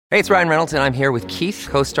Hey, it's Ryan Reynolds, and I'm here with Keith,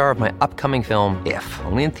 co-star of my upcoming film, If,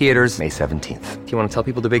 only in theaters May 17th. Do you want to tell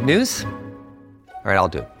people the big news? All right, I'll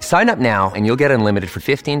do it. Sign up now and you'll get unlimited for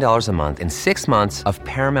 $15 a month and 6 months of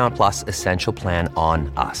Paramount Plus Essential Plan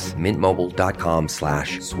on us.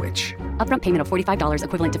 MintMobile.com/switch. Upfront payment of $45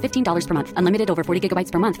 equivalent to $15 per month. Unlimited over 40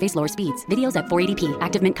 gigabytes per month. Face lower speeds. Videos at 480p.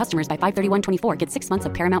 Active Mint customers by 531.24 get 6 months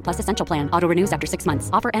of Paramount Plus Essential Plan. Auto renews after 6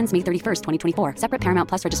 months. Offer ends May 31st, 2024. Separate Paramount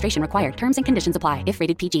Plus registration required. Terms and conditions apply if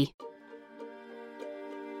rated PG.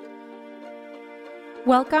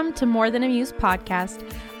 Welcome to More Than a Muse podcast,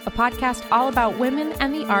 a podcast all about women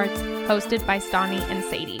and the arts, hosted by Stani and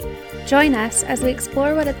Sadie. Join us as we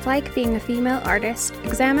explore what it's like being a female artist,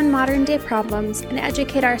 examine modern-day problems, and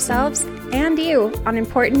educate ourselves and you on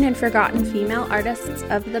important and forgotten female artists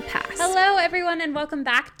of the past. Hello, everyone, and welcome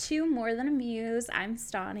back to More Than a Muse. I'm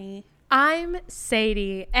Stani. I'm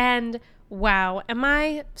Sadie, and wow, am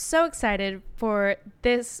I so excited for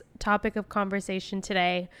this topic of conversation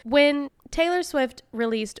today. When Taylor Swift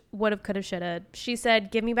released Would've, Could've, Should've, she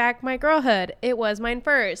said, "Give me back my girlhood. It was mine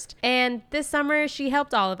first." And this summer, she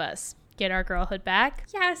helped all of us get our girlhood back.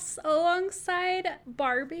 Yes, alongside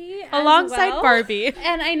Barbie. Barbie.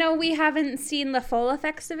 And I know we haven't seen the full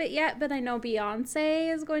effects of it yet, but I know Beyonce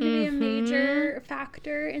is going to be a major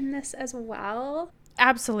factor in this as well.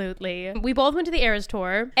 Absolutely. We both went to the Eras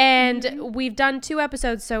tour, and we've done 2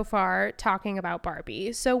 episodes so far talking about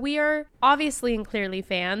Barbie. So we are obviously and clearly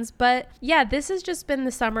fans, but yeah, this has just been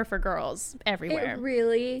the summer for girls everywhere. It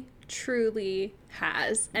really, truly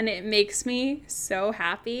has, and it makes me so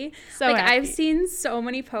happy. Happy. I've seen so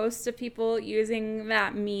many posts of people using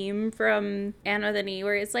that meme from Anna with an E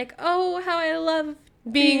where it's like, oh, how I love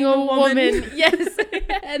being a woman. Yes.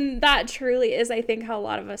 And that truly is, I think, how a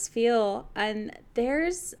lot of us feel. And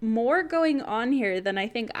there's more going on here than I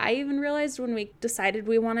think I even realized when we decided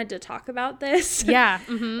we wanted to talk about this. Yeah.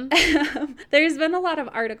 There's been a lot of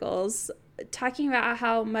articles talking about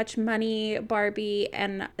how much money Barbie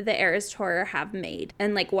and the Eras tour have made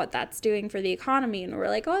and like what that's doing for the economy. And we're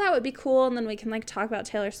like, oh, that would be cool. And then we can like talk about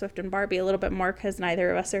Taylor Swift and Barbie a little bit more because neither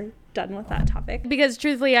of us are done with that topic. Because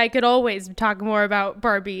truthfully, I could always talk more about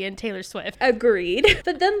Barbie and Taylor Swift. Agreed.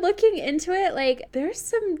 But then looking into it, like there's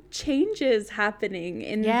some changes happening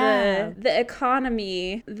in the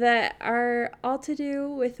economy that are all to do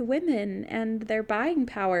with women and their buying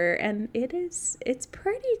power. And it's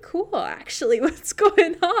pretty cool, actually, what's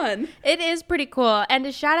going on. It is pretty cool. And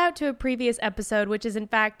a shout out to a previous episode, which is in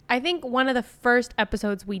fact, I think one of the first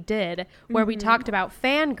episodes we did where we talked about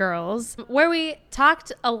fangirls, where we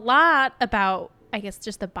talked a lot about, I guess,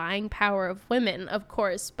 just the buying power of women, of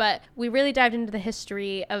course, but we really dived into the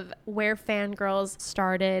history of where fangirls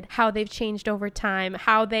started, how they've changed over time,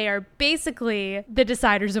 how they are basically the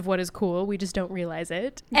deciders of what is cool. We just don't realize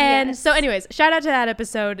it. And so anyways, shout out to that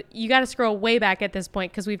episode. You got to scroll way back at this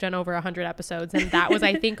point because we've done over 100 episodes, and that was,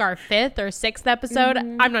 I think, our 5th or 6th episode.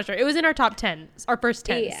 I'm not sure. It was in our top 10, our first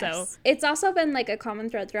 10. Yes. So it's also been like a common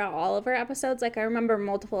thread throughout all of our episodes. Like I remember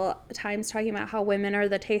multiple times talking about how women are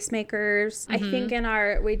the tastemakers. I think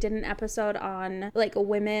we did an episode on like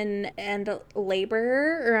women and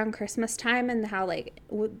labor around Christmas time and how like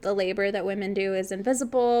the labor that women do is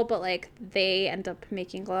invisible, but like they end up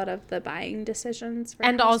making a lot of the buying decisions for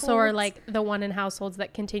households. Also are like the one in households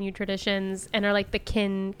that continue traditions and are like the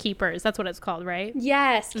kin keepers. That's what it's called, right?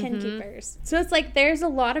 Yes, kin keepers. So it's like there's a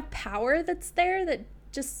lot of power that's there that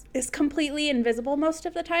just is completely invisible most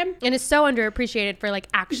of the time. And it's so underappreciated for like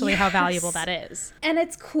actually how valuable that is. And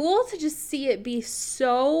it's cool to just see it be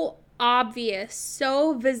so obvious,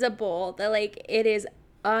 so visible that like it is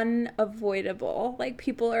unavoidable. Like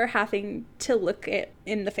people are having to look it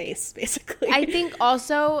in the face, basically. I think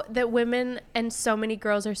also that women and so many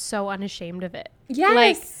girls are so unashamed of it.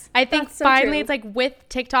 Yes. Like, I think so finally true. it's like with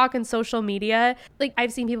TikTok and social media, like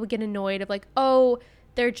I've seen people get annoyed of like, oh,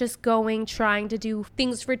 they're just trying to do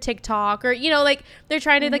things for TikTok, or, you know, like they're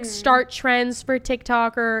trying to like start trends for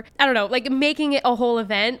TikTok, or I don't know, like making it a whole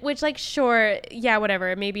event, which like, sure, yeah,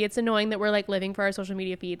 whatever. Maybe it's annoying that we're like living for our social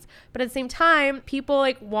media feeds, but at the same time, people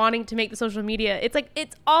like wanting to make the social media, it's like,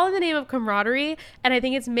 it's all in the name of camaraderie. And I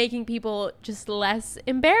think it's making people just less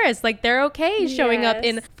embarrassed. Like they're okay showing up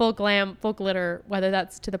in full glam, full glitter, whether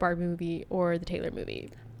that's to the Barbie movie or the Taylor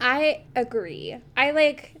movie. I agree. I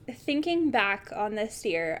like thinking back on this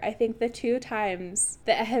year, I think the 2 times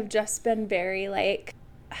that have just been very like,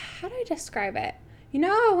 how do I describe it? You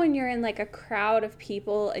know when you're in like a crowd of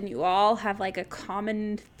people and you all have like a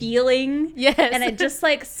common feeling? Yes. And it just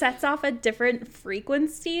like sets off a different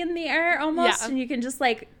frequency in the air almost. Yeah. And you can just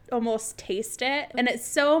like almost taste it. And it's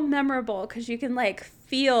so memorable because you can like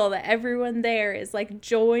feel that everyone there is like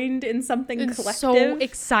joined in something collective. So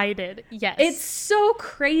excited. Yes. It's so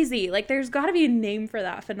crazy. Like there's got to be a name for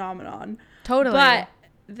that phenomenon. Totally. But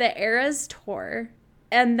the Eras tour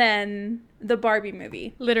and then the Barbie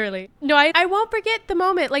movie. Literally. No, I won't forget the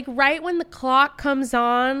moment, like right when the clock comes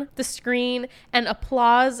on the screen and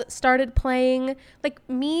applause started playing. Like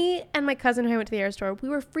me and my cousin who I went to the Eras tour, we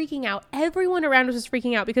were freaking out. Everyone around us was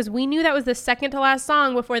freaking out because we knew that was the second to last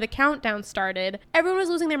song before the countdown started. Everyone was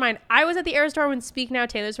losing their mind. I was at the Eras tour when Speak Now,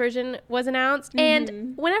 Taylor's version was announced.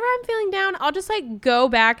 And whenever I'm feeling down, I'll just like go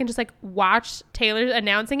back and just like watch Taylor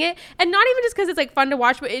announcing it. And not even just because it's like fun to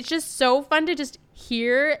watch, but it's just so fun to just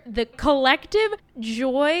hear the collective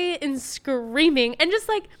joy and screaming and just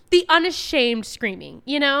like the unashamed screaming,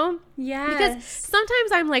 you know? Yes. Because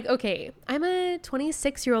sometimes I'm like, okay, I'm a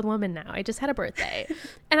 26-year-old woman now. I just had a birthday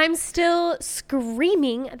and I'm still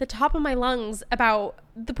screaming at the top of my lungs about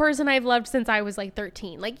the person I've loved since I was like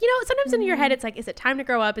 13. Like, you know, sometimes in your head, it's like, is it time to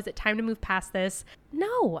grow up? Is it time to move past this?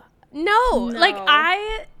 No.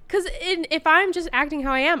 Like because if I'm just acting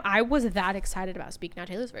how I am, I was that excited about Speak Now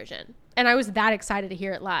Taylor's version. And I was that excited to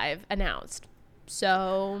hear it live announced.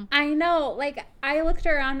 So I know, like I looked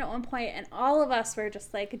around at one point and all of us were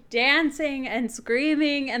just like dancing and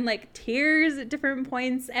screaming and like tears at different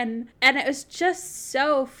points. And it was just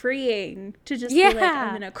so freeing to just be like,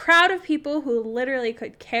 I'm in a crowd of people who literally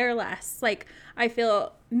could care less. Like I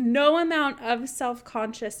feel no amount of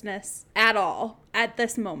self-consciousness at all at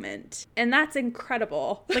this moment. And that's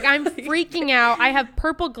incredible. Like I'm freaking out. I have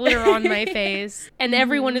purple glitter on my face and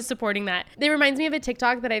everyone is supporting that. It reminds me of a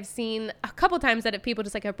TikTok that I've seen a couple times that people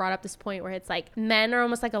just like have brought up this point where it's like men are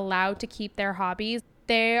almost like allowed to keep their hobbies.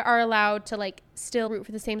 They are allowed to like still root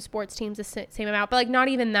for the same sports teams the same amount, but like not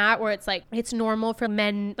even that, where it's like it's normal for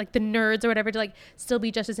men like the nerds or whatever to like still be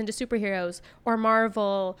just as into superheroes or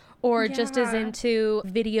Marvel or just as into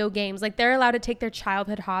video games. Like they're allowed to take their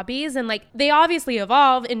childhood hobbies and like they obviously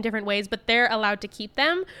evolve in different ways, but they're allowed to keep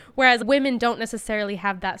them, whereas women don't necessarily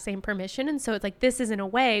have that same permission. And so it's like this is in a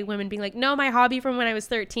way women being like, no, my hobby from when I was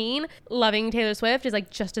 13 loving Taylor Swift is like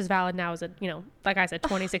just as valid now as a, you know, like I said,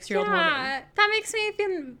 26-year-old woman. That makes me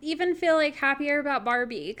even feel like happier about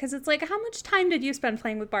Barbie, because it's like, how much time did you spend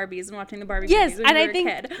playing with Barbies and watching the Barbie movies when you were a kid? Yes,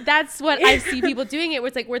 and I think that's what I see people doing it, where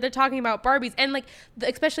it's like where they're talking about Barbies and like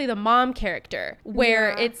especially the mom character,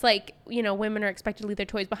 where it's like, you know, women are expected to leave their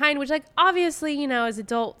toys behind, which like obviously, you know, as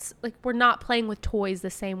adults, like we're not playing with toys the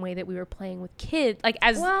same way that we were playing with kids, like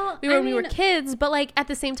as we were when we were kids, but like at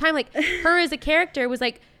the same time, like her as a character was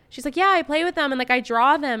like, she's like, yeah, I play with them and like I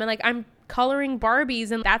draw them and like I'm coloring Barbies,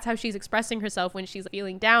 and that's how she's expressing herself when she's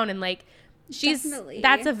feeling down, and like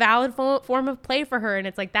that's a valid form of play for her, and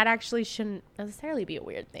it's like that actually shouldn't necessarily be a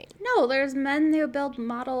weird thing. No, there's men who build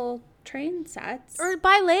model train sets or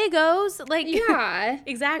buy Legos, like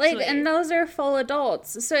exactly, like, and those are full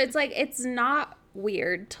adults, so it's like it's not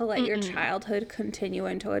weird to let your childhood continue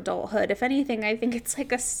into adulthood. If anything, I think it's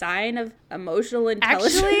like a sign of emotional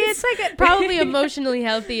intelligence. Actually, it's like probably emotionally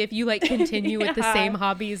healthy if you like continue with the same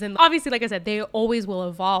hobbies, and obviously, like I said, they always will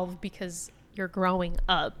evolve because you're growing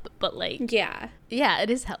up, but like yeah, it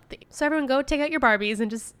is healthy. So everyone go take out your Barbies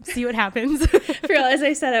and just see what happens. Realize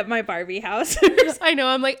I set up my Barbie house. I know,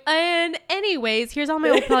 I'm like, and anyways, here's all my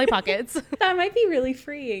old Polly Pockets. That might be really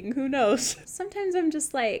freeing, who knows. Sometimes I'm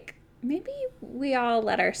just like, maybe we all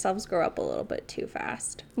let ourselves grow up a little bit too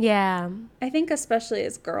fast. Yeah. I think especially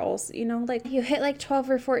as girls, you know, like you hit like 12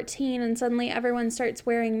 or 14 and suddenly everyone starts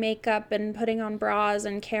wearing makeup and putting on bras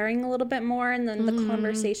and caring a little bit more. And then the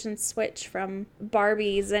conversations switch from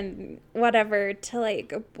Barbies and whatever to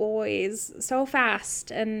like boys so fast.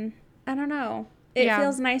 And I don't know. It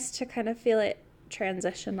feels nice to kind of feel it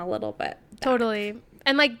transition a little bit back. Totally.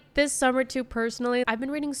 And like this summer too, personally, I've been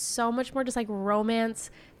reading so much more just like romance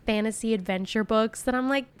fantasy adventure books that I'm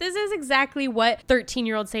like, this is exactly what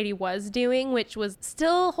 13-year-old Sadie was doing, which was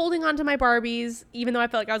still holding on to my Barbies, even though I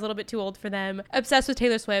felt like I was a little bit too old for them, obsessed with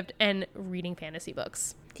Taylor Swift, and reading fantasy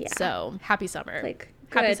books. Yeah. So happy summer. Like,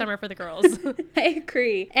 happy summer for the girls. I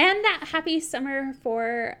agree. And that happy summer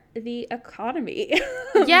for the economy.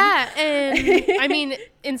 Yeah. And I mean,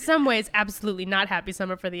 in some ways, absolutely not happy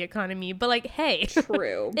summer for the economy, but like, hey.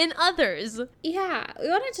 True. In others. Yeah. We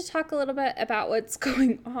wanted to talk a little bit about what's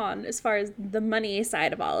going on as far as the money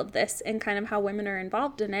side of all of this and kind of how women are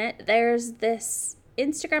involved in it. There's this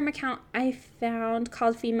Instagram account I found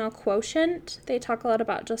called Female Quotient. They talk a lot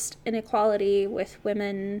about just inequality with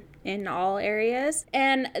women in all areas.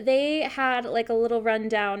 And they had like a little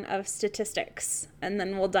rundown of statistics, and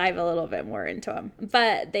then we'll dive a little bit more into them.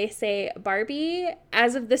 But they say Barbie,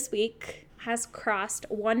 as of this week, has crossed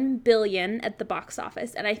 1 billion at the box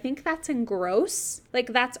office, and I think that's in gross.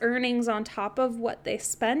 Like, that's earnings on top of what they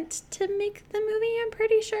spent to make the movie, I'm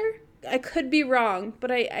pretty sure. I could be wrong, but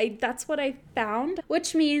I that's what I found,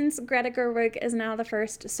 which means Greta Gerwig is now the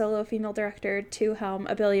first solo female director to helm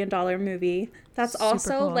a $1 billion movie. That's Super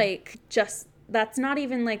also cool. like just that's not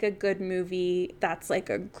even like a good movie. That's like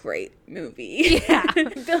a great movie. Yeah.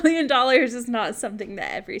 $1 billion is not something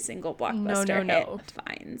that every single blockbuster hit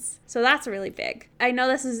finds. So that's really big. I know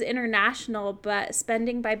this is international, but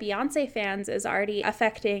spending by Beyonce fans is already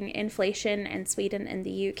affecting inflation in Sweden and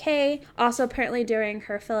the UK. Also, apparently during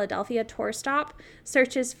her Philadelphia tour stop,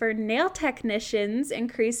 searches for nail technicians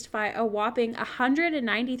increased by a whopping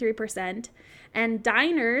 193%. And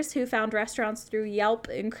diners who found restaurants through Yelp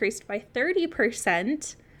increased by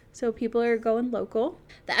 30%. So people are going local.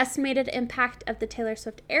 The estimated impact of the Taylor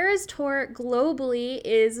Swift Eras Tour globally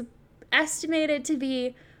is estimated to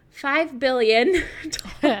be $5 billion.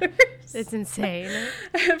 It's insane.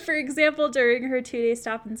 For example, during her 2-day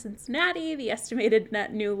stop in Cincinnati, the estimated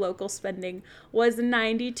net new local spending was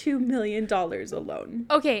 $92 million alone.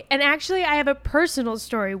 Okay, and actually I have a personal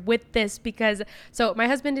story with this because, so my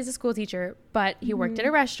husband is a school teacher, but he worked at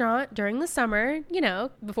a restaurant during the summer, you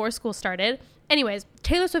know, before school started. Anyways,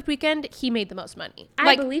 Taylor Swift weekend, he made the most money.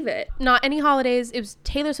 I believe it. Not any holidays. It was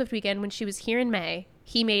Taylor Swift weekend when she was here in May.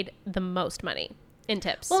 He made the most money in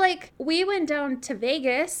tips. Well, like, we went down to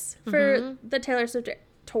Vegas for the Taylor Swift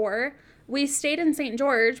tour. We stayed in St.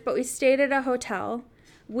 George, but we stayed at a hotel.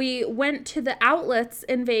 We went to the outlets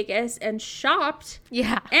in Vegas and shopped.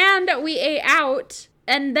 Yeah. And we ate out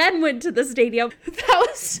and then went to the stadium. That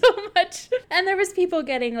was so much. And there was people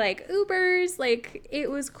getting, like, Ubers. Like, it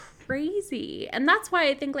was crazy. And that's why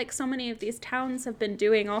I think, like, so many of these towns have been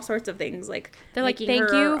doing all sorts of things. Like, they're like, making thank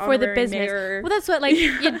her you for the honorary business. mayor. Well, that's what, like,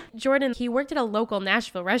 Jordan, he worked at a local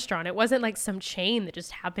Nashville restaurant. It wasn't like some chain that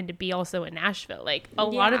just happened to be also in Nashville. Like, a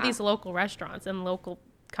lot of these local restaurants and local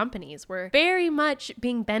companies were very much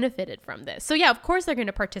being benefited from this. So yeah, of course they're going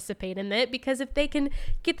to participate in it, because if they can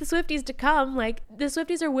get the Swifties to come, like, the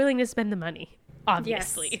Swifties are willing to spend the money,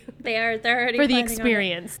 obviously. Yes, they're already for the planning on it.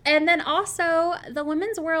 experience. And then also the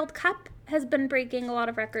Women's World Cup has been breaking a lot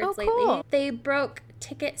of records lately. Cool. They broke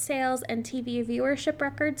ticket sales and TV viewership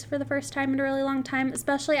records for the first time in a really long time,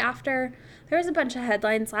 especially after there was a bunch of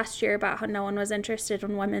headlines last year about how no one was interested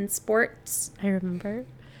in women's sports. I remember.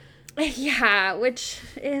 Yeah, which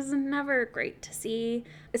is never great to see.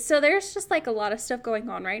 So there's just like a lot of stuff going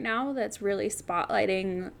on right now that's really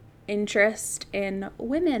spotlighting interest in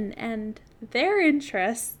women and their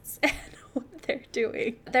interests and what they're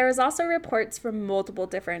doing. There was also reports from multiple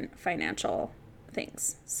different financial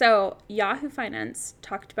things. So Yahoo Finance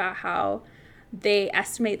talked about how they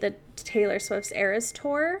estimate that Taylor Swift's Eras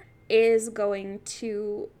Tour is going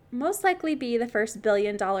to most likely be the first $1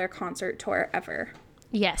 billion concert tour ever.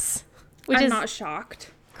 Yes. I'm not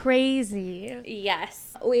shocked. Crazy.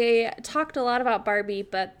 Yes. We talked a lot about Barbie,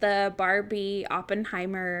 but the Barbie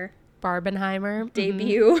Oppenheimer Barbenheimer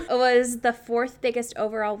debut was the 4th biggest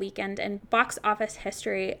overall weekend in box office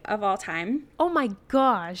history of all time. Oh my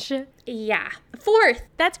gosh. Yeah. 4th.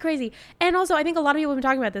 That's crazy. And also, I think a lot of people have been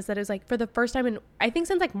talking about this, that it was like for the first time in, I think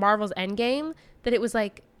since like Marvel's Endgame, that it was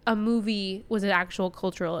like a movie was an actual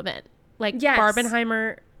cultural event. Like, yes.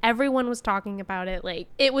 Barbenheimer, everyone was talking about it. Like,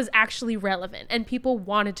 it was actually relevant and people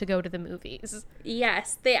wanted to go to the movies.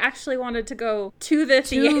 Yes, they actually wanted to go to the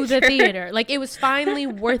theater. Like, it was finally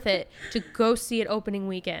worth it to go see it opening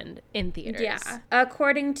weekend in theaters. Yeah.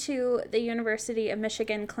 According to the University of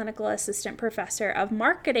Michigan clinical assistant professor of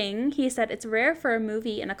marketing, he said it's rare for a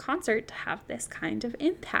movie and a concert to have this kind of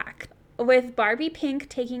impact. With Barbie Pink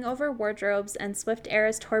taking over wardrobes and Swift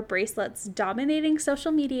Eras Tour bracelets dominating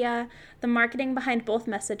social media, the marketing behind both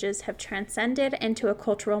messages have transcended into a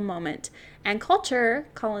cultural moment. And culture,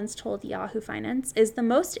 Collins told Yahoo Finance, is the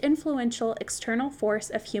most influential external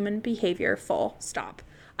force of human behavior, full stop.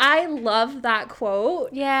 I love that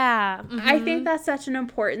quote. Yeah. Mm-hmm. I think that's such an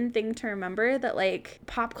important thing to remember, that like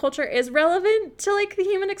pop culture is relevant to like the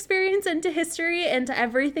human experience and to history and to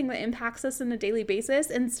everything that impacts us on a daily basis,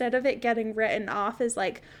 instead of it getting written off as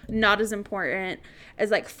like not as important as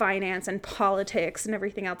like finance and politics and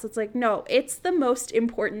everything else. It's like, no, it's the most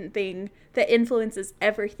important thing that influences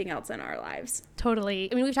everything else in our lives. Totally.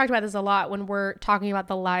 I mean, we've talked about this a lot when we're talking about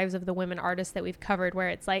the lives of the women artists that we've covered, where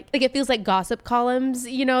it's like it feels like gossip columns,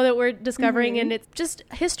 you know, that we're discovering. Mm-hmm. And it's just,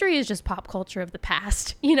 history is just pop culture of the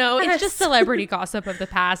past, you know. Yes. It's just celebrity gossip of the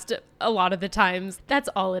past a lot of the times. That's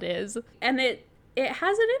all it is. And it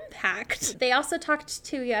has an impact. They also talked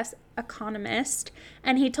to Economist,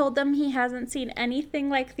 and he told them he hasn't seen anything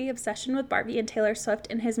like the obsession with Barbie and Taylor Swift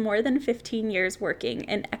in his more than 15 years working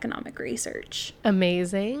in economic research.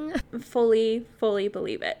 Amazing. Fully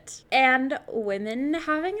believe it. And women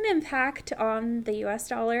having an impact on the US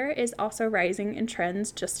dollar is also rising in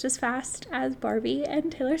trends just as fast as Barbie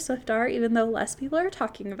and Taylor Swift are, even though less people are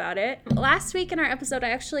talking about it. Last week in our episode,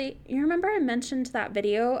 you remember I mentioned that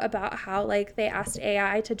video about how like they asked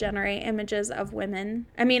AI to generate images of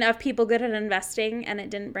of people good at investing, and it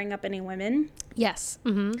didn't bring up any women? Yes.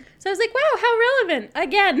 Mm-hmm. So I was like, wow, how relevant,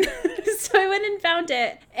 again. So I went and found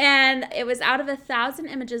it, and it was out of 1,000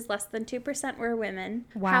 images, less than 2% were women.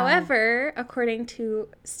 Wow. However, according to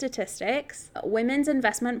statistics, women's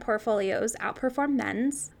investment portfolios outperform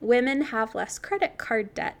men's. Women have less credit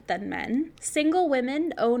card debt than men. Single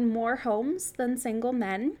women own more homes than single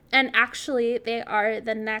men. And actually, they are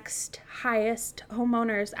the next highest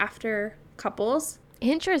homeowners after couples.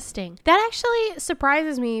 Interesting. That actually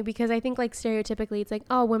surprises me, because I think like stereotypically it's like,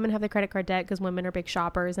 oh, women have the credit card debt because women are big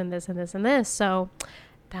shoppers and this and this and this. So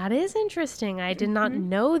that is interesting. I did not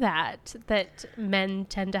know that men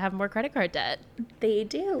tend to have more credit card debt. They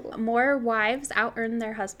do. More wives out-earn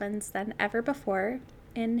their husbands than ever before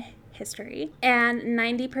in history. And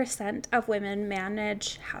 90% of women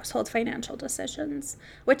manage household financial decisions,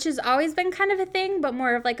 which has always been kind of a thing, but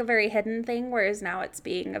more of like a very hidden thing, whereas now it's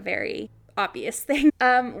being a very obvious thing.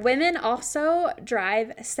 Women also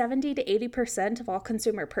drive 70 to 80% of all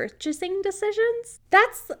consumer purchasing decisions.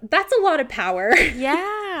 That's a lot of power.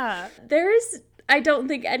 Yeah. I don't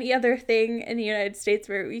think any other thing in the United States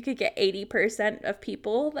where we could get 80% of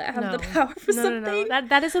people that have the power for something. No.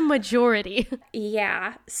 That is a majority.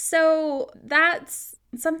 Yeah. So that's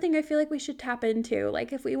something I feel like we should tap into.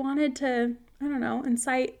 Like if we wanted to, I don't know,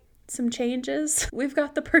 incite some changes, we've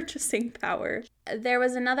got the purchasing power. There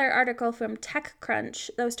was another article from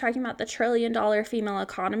TechCrunch that was talking about the $1 trillion female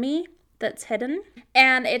economy that's hidden.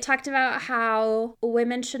 And it talked about how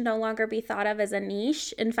women should no longer be thought of as a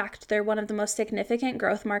niche. In fact, they're one of the most significant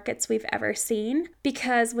growth markets we've ever seen.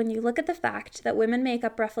 Because when you look at the fact that women make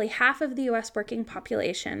up roughly half of the US working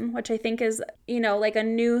population, which I think is, like a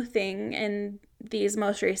new thing in these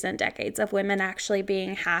most recent decades of women actually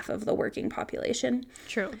being half of the working population.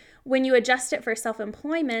 True. When you adjust it for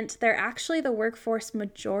self-employment, they're actually the workforce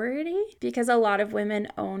majority because a lot of women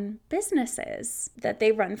own businesses that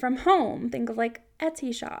they run from home. Think of like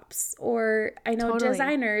Etsy shops, or I know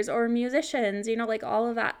designers or musicians, like all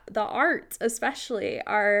of that. The arts especially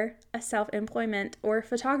are a self-employment, or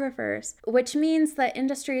photographers, which means that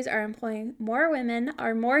industries are employing more women,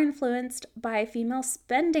 are more influenced by female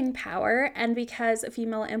spending power, and because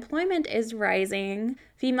female employment is rising,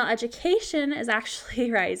 female education is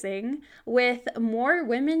actually rising, with more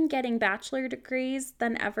women getting bachelor degrees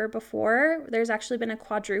than ever before. There's actually been a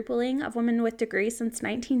quadrupling of women with degrees since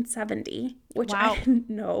 1970, which I didn't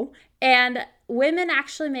know. And women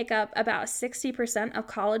actually make up about 60% of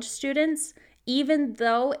college students, even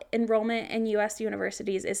though enrollment in U.S.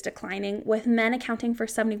 universities is declining, with men accounting for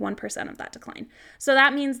 71% of that decline. So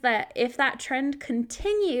that means that if that trend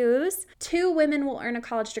continues, 2 women will earn a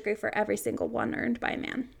college degree for every single one earned by a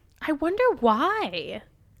man. I wonder why.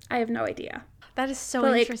 I have no idea. That is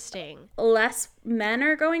so interesting. Less men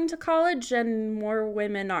are going to college and more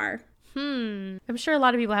women are. I'm sure a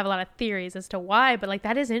lot of people have a lot of theories as to why, but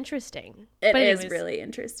that is interesting. It is really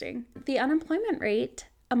interesting. The unemployment rate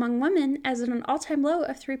among women is at an all-time low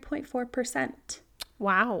of 3.4%.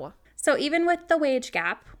 Wow. So even with the wage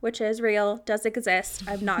gap, which is real, does exist,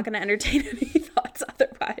 I'm not going to entertain any thoughts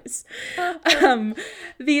otherwise.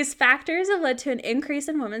 These factors have led to an increase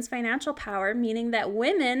in women's financial power, meaning that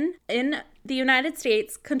women in the United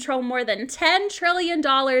States control more than $10 trillion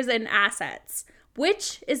in assets,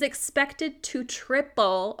 which is expected to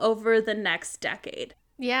triple over the next decade.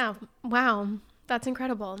 Yeah. Wow. That's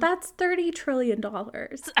incredible. That's $30 trillion.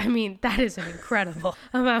 I mean, that is an incredible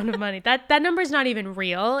amount of money. That number's not even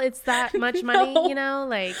real. It's that much money, I'm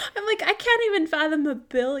like, I can't even fathom $1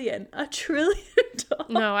 trillion.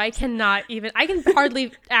 No, I cannot even. I can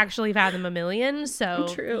hardly actually fathom $1 million. So,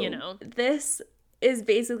 True. This is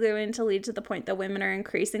basically going to lead to the point that women are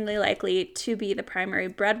increasingly likely to be the primary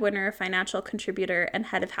breadwinner, financial contributor, and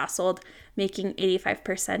head of household, making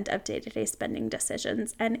 85% of day-to-day spending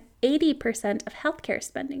decisions and 80% of healthcare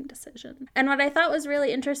spending decisions. And what I thought was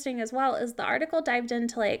really interesting as well is the article dived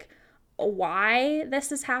into why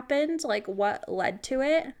this has happened, what led to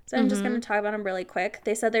it. So I'm just going to talk about them really quick.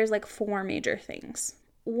 They said there's 4 major things.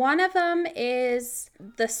 One of them is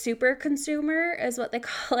the super consumer, is what they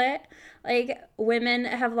call it. Like, women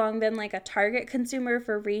have long been like a target consumer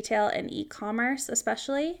for retail and e-commerce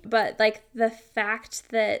especially. But like the fact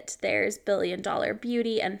that there's billion-dollar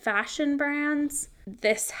beauty and fashion brands,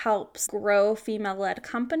 this helps grow female-led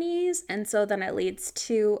companies. And so then it leads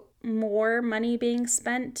to more money being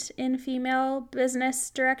spent in female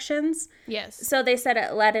business directions. Yes. So they said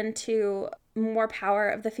it led into more power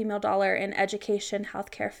of the female dollar in education,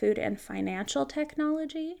 healthcare, food, and financial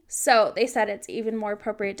technology. So they said it's even more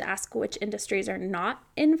appropriate to ask which industries are not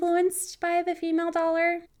influenced by the female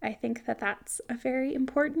dollar. I think that that's a very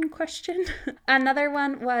important question. Another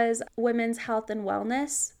one was women's health and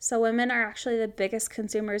wellness. So women are actually the biggest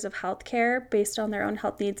consumers of healthcare based on their own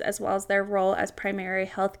health needs, as well as their role as primary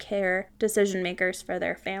healthcare decision makers for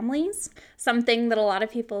their families. Something that a lot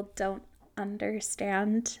of people don't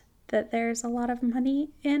understand that there's a lot of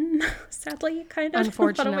money in, sadly, kind of.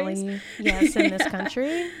 Unfortunately, yes, in this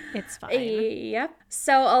country, it's fine. Yep.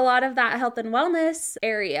 So a lot of that health and wellness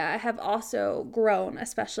area have also grown,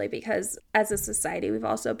 especially because as a society, we've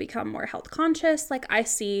also become more health conscious. Like, I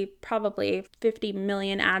see probably 50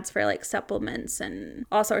 million ads for like supplements and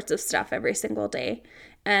all sorts of stuff every single day.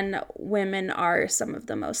 And women are some of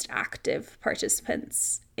the most active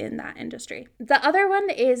participants in that industry. The other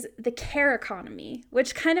one is the care economy,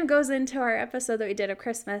 which kind of goes into our episode that we did of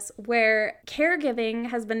Christmas, where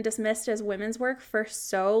caregiving has been dismissed as women's work for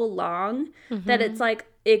so long that it's like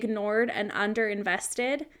ignored and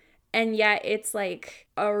underinvested. And yet it's like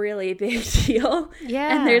a really big deal.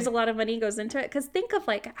 Yeah. And there's a lot of money goes into it. Because think of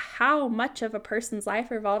like how much of a person's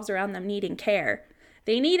life revolves around them needing care.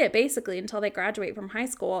 They need it basically until they graduate from high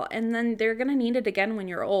school, and then they're going to need it again when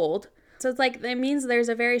you're old. So it's like, that means there's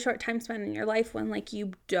a very short time span in your life when like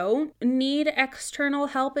you don't need external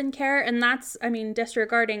help and care. And that's, I mean,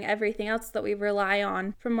 disregarding everything else that we rely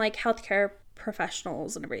on from like healthcare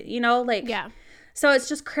professionals and everything, you know, like, yeah. So it's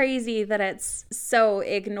just crazy that it's so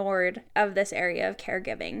ignored of this area of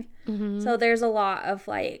caregiving. So there's a lot of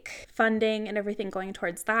like funding and everything going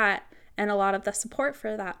towards that. And a lot of the support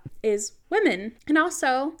for that is women. And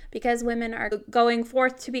also, because women are going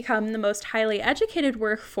forth to become the most highly educated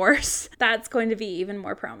workforce, that's going to be even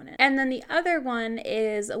more prominent. And then the other one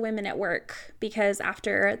is women at work, because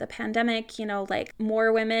after the pandemic, you know, like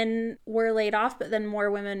more women were laid off, but then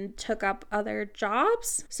more women took up other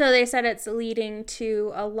jobs. So they said it's leading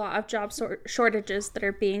to a lot of job shortages that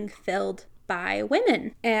are being filled by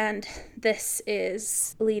women. And this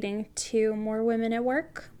is leading to more women at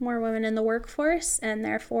work, more women in the workforce, and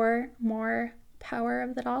therefore more power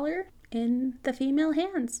of the dollar in the female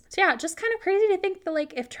hands. So yeah, just kind of crazy to think that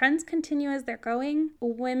like if trends continue as they're going,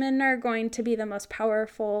 women are going to be the most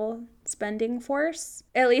powerful spending force,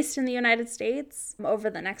 at least in the United States, over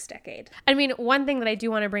the next decade. I mean, one thing that I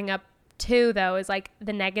do want to bring up too, though, is like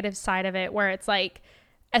the negative side of it, where it's like,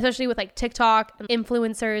 especially with like TikTok and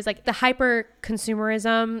influencers, like the hyper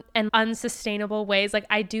consumerism and unsustainable ways. Like,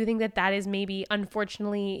 I do think that that is maybe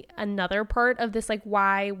unfortunately another part of this, like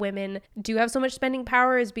why women do have so much spending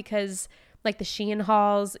power, is because like the Shein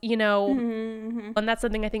hauls, you know, and that's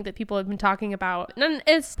something I think that people have been talking about. And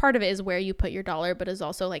it's part of it is where you put your dollar, but is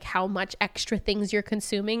also like how much extra things you're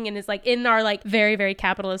consuming. And it's like in our like very, very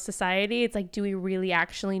capitalist society, it's like, do we really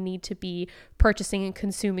actually need to be purchasing and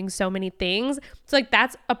consuming so many things? So like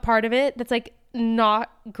that's a part of it that's like not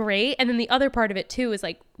great. And then the other part of it too is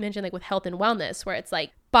like mentioned like with health and wellness, where it's like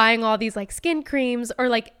buying all these like skin creams, or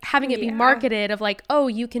like having it be marketed of like, oh,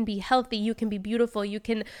 you can be healthy, you can be beautiful, you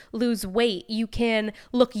can lose weight, you can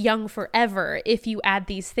look young forever if you add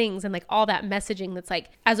these things, and like all that messaging that's like,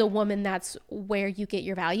 as a woman, that's where you get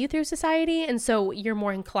your value through society. And so you're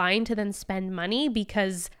more inclined to then spend money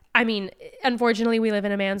because, I mean, unfortunately, we live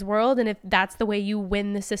in a man's world, and if that's the way you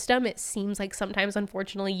win the system, it seems like sometimes,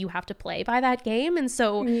 unfortunately, you have to play by that game, and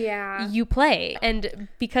so you play. And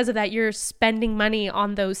because of that, you're spending money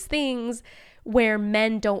on those things where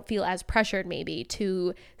men don't feel as pressured maybe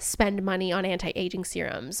to spend money on anti-aging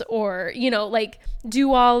serums, or, you know, like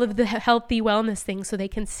do all of the healthy wellness things so they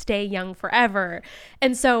can stay young forever.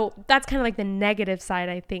 And so that's kind of like the negative side,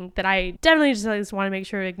 I think, that I definitely just want to make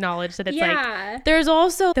sure to acknowledge, that it's like there's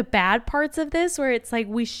also the bad parts of this where it's like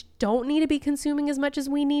we don't need to be consuming as much as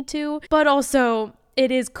we need to, but also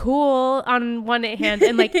it is cool on one hand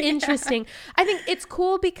and like interesting. I think it's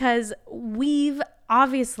cool because we've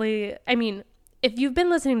obviously, I mean, if you've been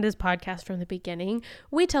listening to this podcast from the beginning,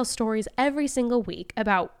 we tell stories every single week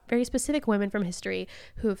about very specific women from history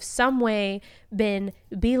who have some way been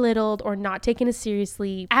belittled or not taken as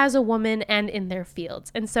seriously as a woman and in their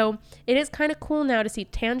fields. And so it is kind of cool now to see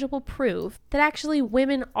tangible proof that actually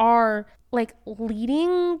women are like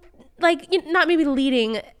leading, like not maybe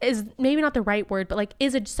leading is maybe not the right word, but like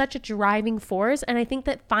is such a driving force. And I think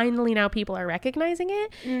that finally now people are recognizing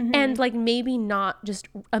it and like maybe not just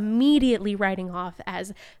immediately writing off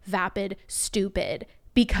as vapid, stupid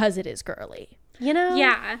because it is girly, you know?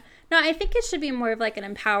 Yeah. No, I think it should be more of like an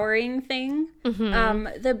empowering thing.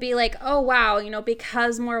 They'd be like, oh, wow, you know,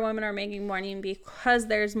 because more women are making money and because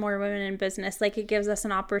there's more women in business, like it gives us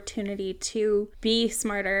an opportunity to be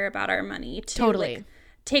smarter about our money. To, totally. Like,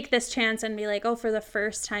 take this chance and be like, oh, for the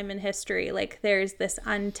first time in history, like there's this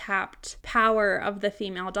untapped power of the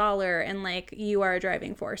female dollar and like you are a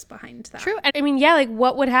driving force behind that. True. I mean, yeah, like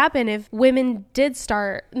what would happen if women did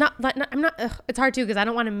start it's hard too because I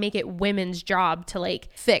don't want to make it women's job to like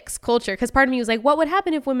fix culture, because part of me was like, what would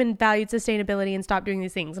happen if women valued sustainability and stopped doing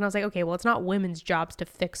these things? And I was like, okay, well, it's not women's jobs to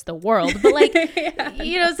fix the world, but like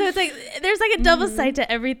you know, so it's like there's like a double side to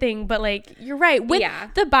everything. But like you're right, with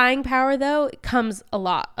the buying power though comes a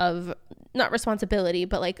lot of not responsibility,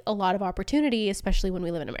 but like a lot of opportunity, especially when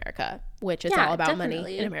we live in America, which is all about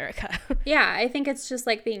money in America. Yeah, I think it's just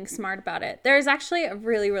like being smart about it. There's actually a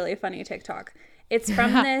really, really funny TikTok. It's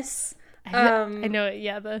from this. I know it.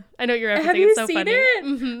 Yeah, I know you're referencing. Have you it's so seen funny. it?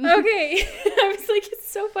 Mm-hmm. Okay, I was like,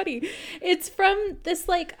 it's so funny. It's from this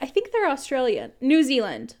like I think they're Australian, New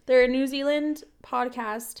Zealand. They're a New Zealand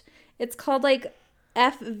podcast. It's called like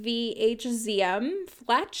FVHZM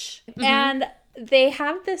Fletch, and they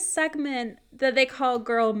have this segment that they call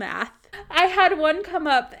Girl Math. I had one come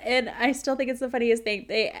up and I still think it's the funniest thing.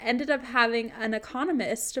 They ended up having an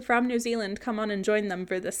economist from New Zealand come on and join them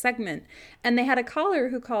for this segment. And they had a caller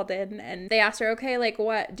who called in and they asked her, okay, like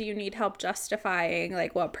what do you need help justifying?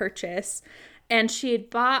 Like what purchase? And she had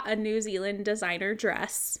bought a New Zealand designer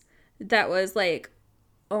dress that was like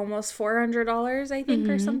almost $400, I think,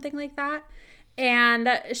 or something like that. And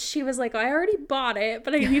she was like, I already bought it,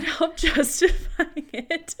 but I need help justifying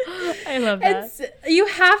it. I love that. You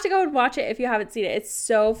have to go and watch it if you haven't seen it. It's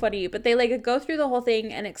so funny. But they like go through the whole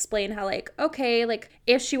thing and explain how like, okay, like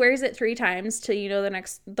if she wears it 3 times to, you know,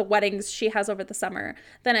 the weddings she has over the summer,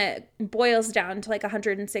 then it boils down to like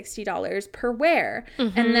 $160 per wear.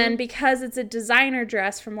 And then because it's a designer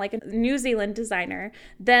dress from like a New Zealand designer,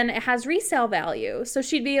 then it has resale value. So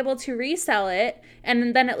she'd be able to resell it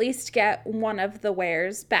and then at least get one of the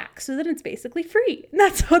wares back, so then it's basically free. And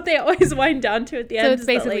that's what they always wind down to at the end. So it's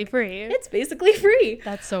basically free. It's basically free.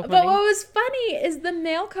 That's so funny. But what was funny is the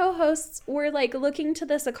male co-hosts were like looking to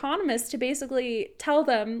this economist to basically tell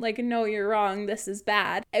them like, no, you're wrong, this is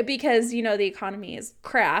bad, because you know the economy is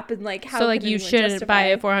crap and like how so like you shouldn't buy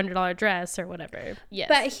a $400 dress or whatever. Yes.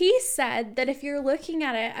 But he said that if you're looking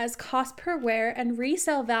at it as cost per wear and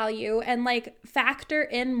resale value and like factor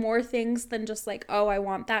in more things than just like, oh, I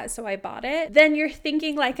want that so I bought it, then you're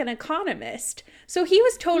thinking like an economist. So he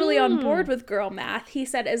was totally on board with Girl Math. He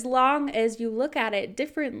said, as long as you look at it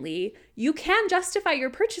differently, you can justify your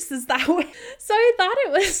purchases that way. So I thought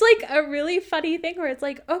it was like a really funny thing where it's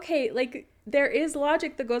like, okay, like there is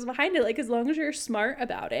logic that goes behind it. Like as long as you're smart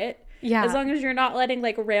about it, as long as you're not letting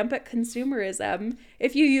like rampant consumerism,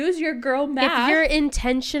 if you use your girl math. If you're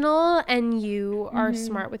intentional and you are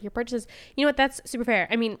smart with your purchases, you know what, that's super fair.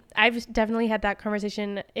 I mean, I've definitely had that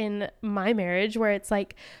conversation in my marriage where it's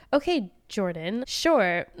like, okay, Jordan,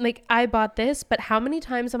 sure, like I bought this, but how many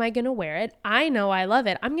times am I going to wear it? I know I love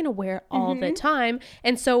it. I'm going to wear it all the time.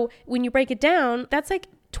 And so when you break it down, that's like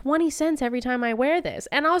 20 cents every time I wear this.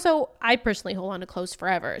 And also I personally hold on to clothes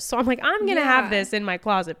forever, so I'm like, I'm gonna have this in my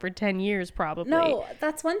closet for 10 years probably. No,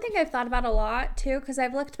 that's one thing I've thought about a lot too, because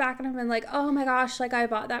I've looked back and I've been like, oh my gosh, like I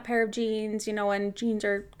bought that pair of jeans, you know, and jeans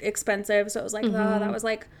are expensive, so it was like, oh, that was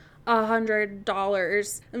like $100.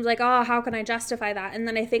 I was like, oh, how can I justify that? And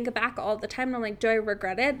then I think back all the time and I'm like, do I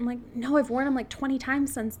regret it? I'm like, no, I've worn them like 20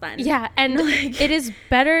 times since then. Yeah, and like, it is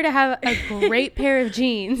better to have a great pair of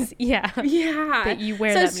jeans. Yeah. That you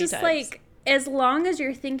wear so that it's many just times. like, as long as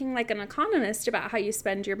you're thinking like an economist about how you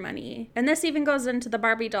spend your money. And this even goes into the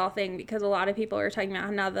Barbie doll thing, because a lot of people are talking about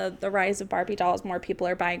how now the rise of Barbie dolls, more people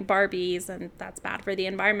are buying Barbies, and that's bad for the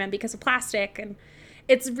environment because of plastic. And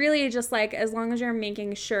it's really just like, as long as you're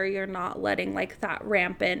making sure you're not letting like that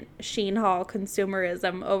rampant Sheen Hall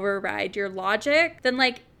consumerism override your logic, then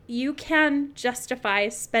like you can justify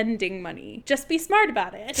spending money. Just be smart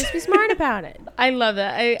about it. Just be smart about it. I love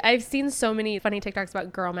that. I've seen so many funny TikToks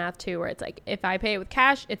about girl math too, where it's like, if I pay it with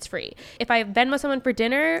cash, it's free. If I Venmo someone for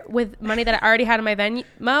dinner with money that I already had on my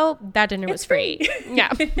Venmo, that dinner was free.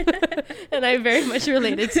 Yeah. And I very much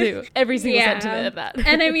related to every single sentiment of that.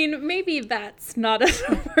 And I mean, maybe that's not a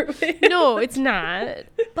smart way. No, it's not.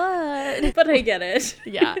 But I get it.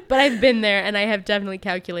 Yeah. But I've been there, and I have definitely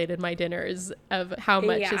calculated my dinners of how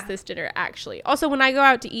much is this dinner actually. Also, when I go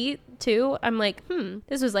out to eat too, I'm like,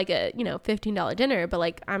 this was like a, $15 dinner, but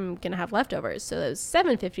like I'm gonna have leftovers, so it was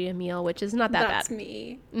 $7.50 a meal, which is not that bad. That's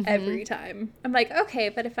me every time. I'm like, okay,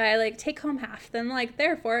 but if I like take home half, then like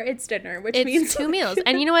therefore it's dinner, which means 2 meals.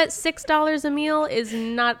 And you know what? $6 a meal is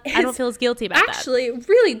not. I don't feel as guilty about that. Actually,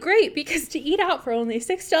 really great, because to eat out for only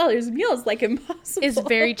 $6 a meal is like impossible. It's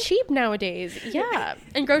very cheap nowadays. Yeah,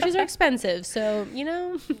 and groceries are expensive, so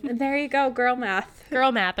There you go, girl math.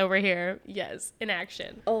 Girl math over here. Yes, in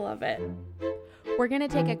action. I love it. We're going to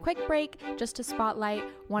take a quick break just to spotlight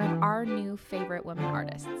one of our new favorite women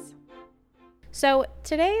artists. So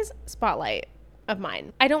today's spotlight of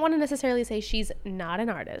mine, I don't want to necessarily say she's not an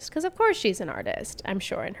artist, because of course she's an artist, I'm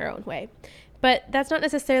sure, in her own way. But that's not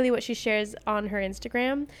necessarily what she shares on her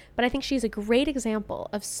Instagram. But I think she's a great example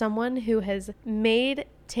of someone who has made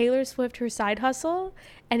Taylor Swift her side hustle,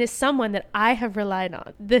 and is someone that I have relied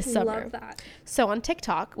on this summer. Love that. So on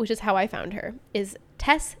TikTok, which is how I found her, is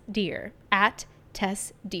Tess Deer, at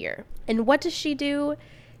Tess Deer. And what does she do?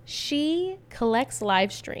 She collects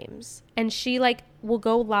live streams, and she will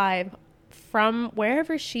go live from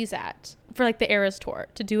wherever she's at for the Eras tour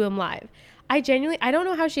to do them live. I don't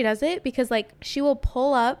know how she does it, because she will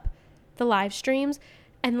pull up the live streams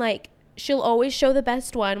and she'll always show the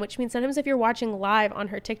best one, which means sometimes if you're watching live on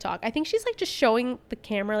her TikTok, I think she's just showing the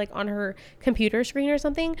camera on her computer screen or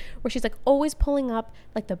something, where she's always pulling up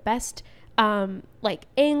the best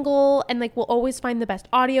angle, and will always find the best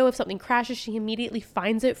audio. If something crashes, she immediately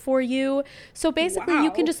finds it for you. So basically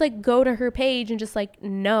you can just go to her page and just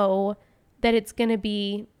know that it's gonna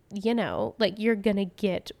be, you're gonna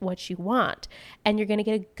get what you want, and you're gonna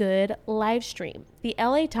get a good live stream. The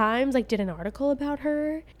LA Times did an article about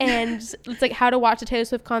her, and it's how to watch a Taylor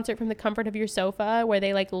Swift concert from the comfort of your sofa, where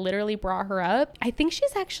they literally brought her up. I think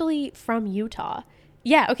she's actually from Utah.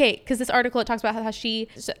 Yeah, okay, because this article, it talks about how she,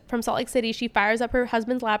 from Salt Lake City, she fires up her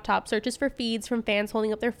husband's laptop, searches for feeds from fans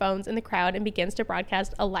holding up their phones in the crowd, and begins to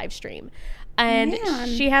broadcast a live stream. And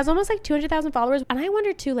she has almost 200,000 followers. And I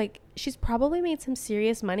wonder too, she's probably made some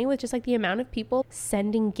serious money with just the amount of people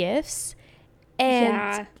sending gifts.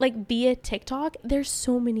 And via TikTok, there's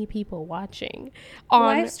so many people watching on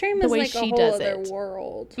live stream the is way a she whole does other it.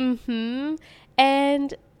 world.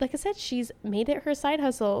 And like I said, she's made it her side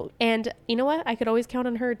hustle. And you know what? I could always count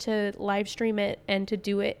on her to live stream it and to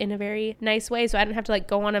do it in a very nice way. So I didn't have to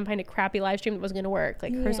go on and find a crappy live stream that wasn't going to work.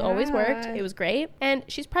 Hers always worked. It was great. And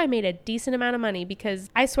she's probably made a decent amount of money, because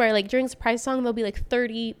I swear, during Surprise Song, there'll be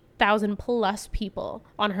 30,000 plus people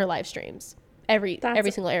on her live streams. Every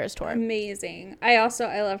single Eras tour. Amazing. I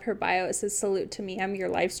love her bio. It says, "Salute to me. I'm your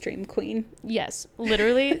live stream queen." Yes,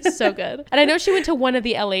 literally so good. And I know she went to one of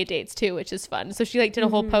the LA dates too, which is fun. So she did a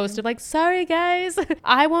whole post of sorry guys,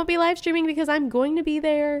 I won't be live streaming because I'm going to be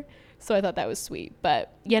there. So I thought that was sweet.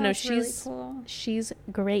 But she's really cool. She's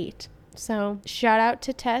great. So shout out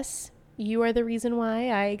to Tess. You are the reason why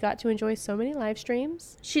I got to enjoy so many live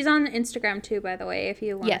streams. She's on Instagram too, by the way, if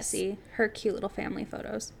you want to see her cute little family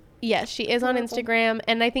photos. Yes, she is on Instagram,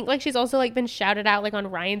 and I think she's also been shouted out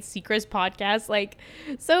on Ryan Seacrest's podcast,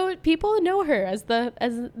 so people know her as the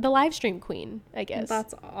live stream queen, I guess.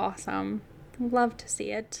 That's awesome. Love to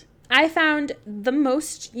see it. I found the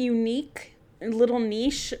most unique little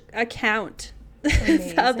niche account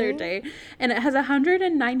the other day, and it has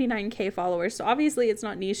 199k followers, so obviously it's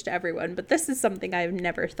not niche to everyone, but this is something I've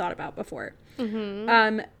never thought about before.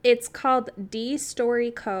 It's called D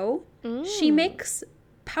Story Co. She makes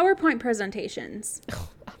PowerPoint presentations. Oh,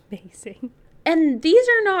 amazing. And these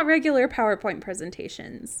are not regular PowerPoint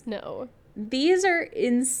presentations. No. These are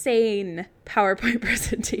insane PowerPoint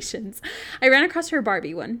presentations. I ran across her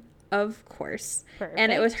Barbie one, of course. Perfect.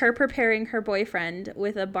 And it was her preparing her boyfriend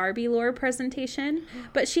with a Barbie lore presentation.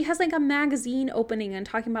 But she has a magazine opening and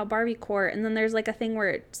talking about Barbie core. And then there's a thing where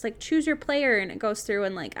it's choose your player, and it goes through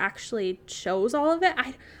and actually shows all of it.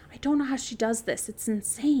 I don't know how she does this. It's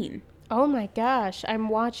insane. Oh my gosh, I'm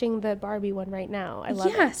watching the Barbie one right now. I love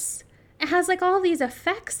it. Yes. It has all these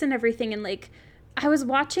effects and everything, and I was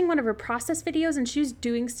watching one of her process videos, and she was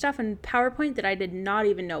doing stuff in PowerPoint that I did not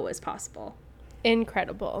even know was possible.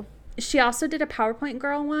 Incredible. She also did a Powerpuff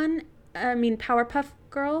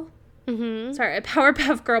Girl Sorry, a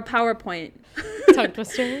Powerpuff Girl PowerPoint. Tongue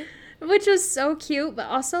twister. Which was so cute, but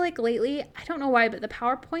also like lately, I don't know why, but the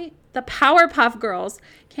Powerpuff Girls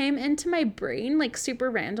came into my brain like super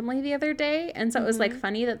randomly the other day. And so it was like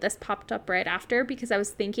funny that this popped up right after, because I was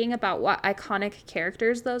thinking about what iconic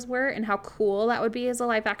characters those were and how cool that would be as a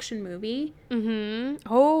live action movie.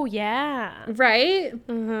 Oh, yeah. Right?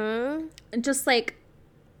 Just like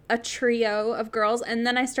a trio of girls. And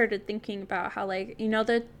then I started thinking about how, like, you know,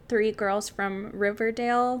 the 3 girls from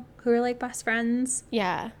Riverdale who are like best friends?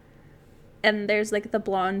 Yeah. And there's like the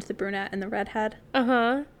blonde, the brunette, and the redhead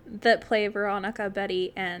that play Veronica,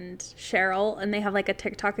 Betty, and Cheryl, and they have like a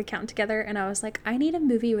TikTok account together. And I was like, I need a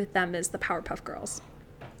movie with them as the Powerpuff Girls.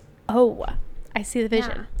 Oh, I see the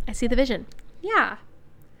vision. Yeah. I see the vision. Yeah.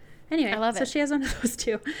 Anyway, I love so it. she has one of those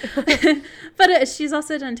too. But she's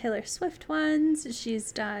also done Taylor Swift ones.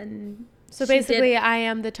 She's done. So basically, I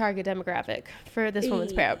am the target demographic for this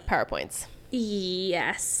woman's PowerPoints.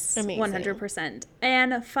 Yes, Amazing. 100%.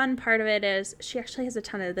 And a fun part of it is she actually has a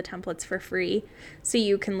ton of the templates for free. So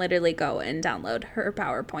you can literally go and download her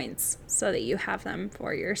PowerPoints so that you have them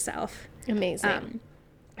for yourself. Amazing.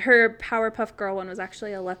 Her Powerpuff Girl one was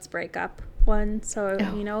actually a Let's Break Up one. So,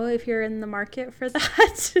 you know, if you're in the market for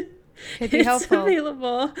that, Could be it's helpful.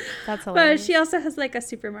 available. That's hilarious. But she also has like a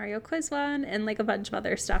Super Mario quiz one and like a bunch of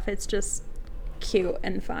other stuff. It's just cute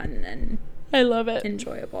and fun and I love it.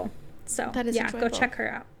 enjoyable. So That is yeah, go enjoyable. check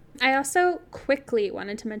her out. I also quickly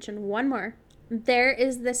wanted to mention one more. There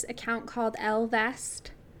is this account called Elle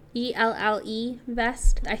Vest, ELLE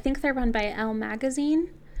Vest. I think they're run by Elle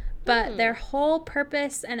Magazine, but their whole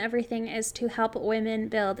purpose and everything is to help women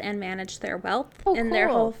build and manage their wealth. Oh, and their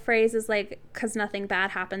cool. whole phrase is like, because nothing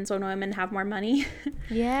bad happens when women have more money.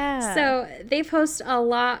 Yeah. So they post a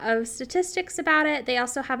lot of statistics about it. They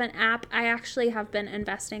also have an app. I actually have been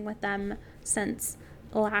investing with them since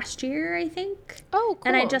last year, I think. Oh, cool.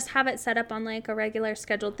 And I just have it set up on like a regular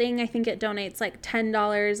scheduled thing. I think it donates like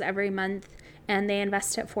 $10 every month and they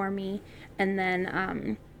invest it for me. And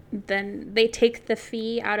then they take the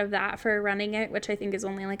fee out of that for running it, which I think is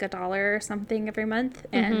only like $1 or something every month.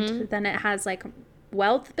 And then it has like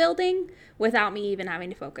wealth building without me even having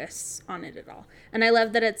to focus on it at all. And I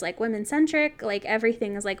love that it's like women centric, like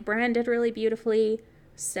everything is like branded really beautifully.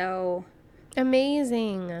 So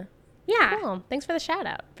Amazing. yeah. Cool. Thanks for the shout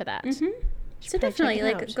out for that. So probably definitely, check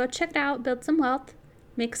it like, out. go check it out, build some wealth,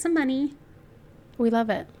 make some money. We love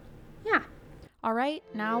it. Yeah. All right,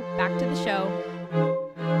 now back to the show.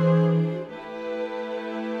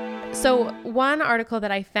 So one article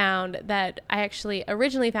that I found that I actually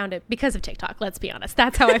originally found it because of TikTok, let's be honest.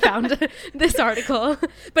 That's how I found this article.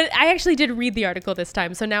 But I actually did read the article this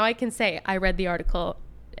time. So now I can say I read the article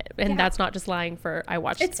and that's not just lying for I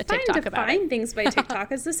watched It's a fine TikTok to about find it. things by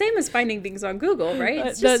TikTok. It's the same as finding things on Google, right?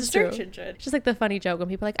 It's just That's a search true. engine. It's just like the funny joke when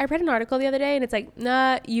people are like, I read an article the other day and it's like,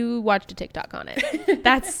 nah, you watched a TikTok on it.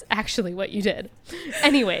 That's actually what you did.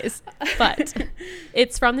 Anyways, but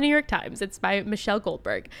it's from the New York Times. It's by Michelle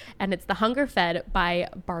Goldberg and it's The Hunger Fed by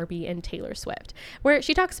Barbie and Taylor Swift, where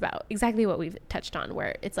she talks about exactly what we've touched on,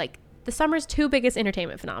 where it's like the summer's 2 biggest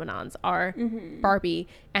entertainment phenomenons are Barbie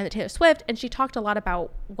and the Taylor Swift. And she talked a lot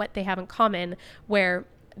about what they have in common, where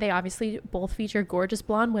they obviously both feature gorgeous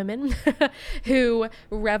blonde women who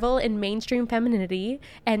revel in mainstream femininity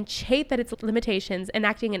and chafe at its limitations,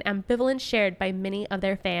 enacting an ambivalence shared by many of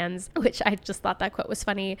their fans, which I just thought that quote was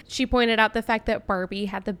funny. She pointed out the fact that Barbie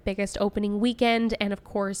had the biggest opening weekend and of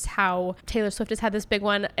course how Taylor Swift has had this big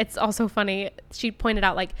one. It's also funny. She pointed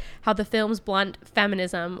out like how the film's blunt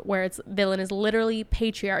feminism, where its villain is literally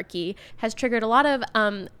patriarchy, has triggered a lot of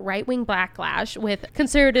right-wing backlash, with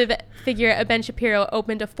conservative figure Ben Shapiro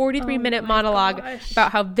opened a 43-minute monologue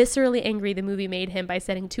about how viscerally angry the movie made him by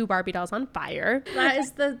setting 2 Barbie dolls on fire. That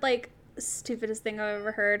is the, like, stupidest thing I've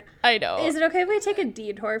ever heard. I know. Is it okay if we take a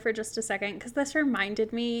detour for just a second? Because this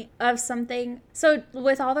reminded me of something. So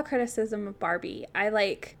with all the criticism of Barbie,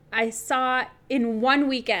 I saw in one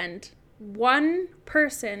weekend, one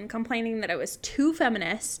person complaining that it was too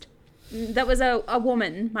feminist. That was a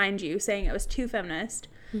woman, mind you, saying it was too feminist.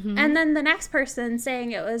 And then the next person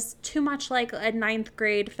saying it was too much like a 9th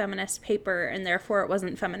grade feminist paper and therefore it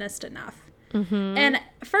wasn't feminist enough. And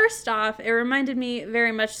first off, it reminded me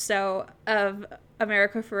very much so of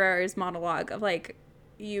America Ferrera's monologue of like,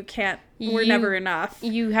 we're never enough.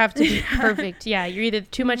 You have to be perfect. Yeah, you're either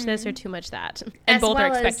too much this or too much that. And As both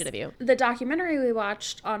are well expected as of you. The documentary we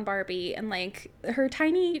watched on Barbie and like her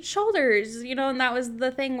tiny shoulders, you know, and that was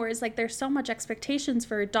the thing where it's like there's so much expectations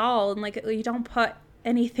for a doll and like you don't put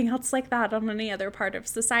anything else like that on any other part of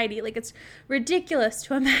society. Like it's ridiculous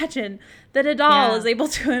to imagine that a doll is able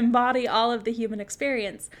to embody all of the human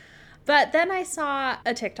experience. But then I saw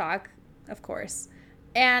a TikTok, of course,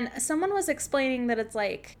 and someone was explaining that it's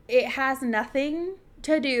like, it has nothing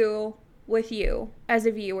to do with you as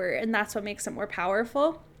a viewer, and that's what makes it more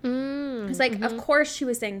powerful. It's like, of course she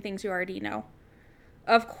was saying things you already know.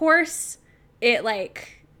 Of course it,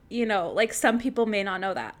 like, you know, like some people may not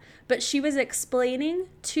know that. But she was explaining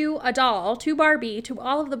to a doll, to Barbie, to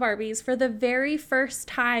all of the Barbies for the very first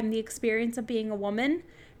time the experience of being a woman.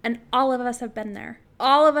 And all of us have been there.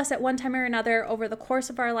 All of us at one time or another over the course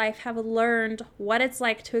of our life have learned what it's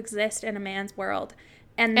like to exist in a man's world.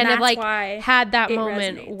 And that's like why had that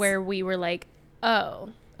moment resonates. where we were like, oh,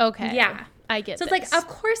 okay. Yeah. I get so this. it's like, of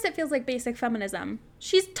course it feels like basic feminism.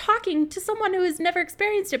 She's talking to someone who has never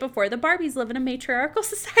experienced it before. The Barbies live in a matriarchal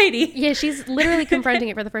society. Yeah, she's literally confronting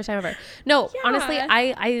it for the first time ever. No, Yeah. honestly,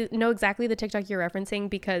 I know exactly the TikTok you're referencing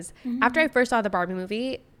because after I first saw the Barbie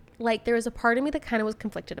movie, like there was a part of me that kind of was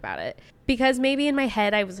conflicted about it because maybe in my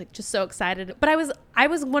head I was like just so excited, but I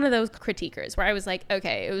was one of those critiquers where I was like,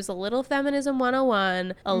 okay, it was a little feminism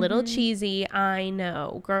 101, a little cheesy, I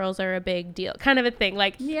know girls are a big deal kind of a thing.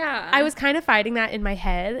 Like, Yeah. I was kind of fighting that in my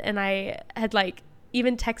head, and I had like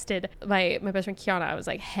even texted my best friend Kiana. I was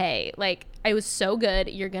like, hey, like, it was so good,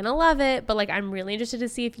 you're gonna love it, but like I'm really interested to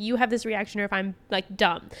see if you have this reaction or if I'm like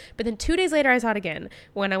dumb. But then 2 days later I saw it again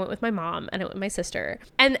when I went with my mom and I went with my sister,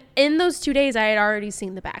 and in those 2 days I had already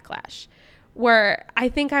seen the backlash where I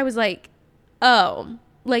think I was like, oh,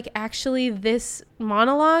 like actually this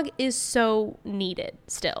monologue is so needed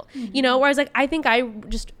still, you know, where I was like, I think I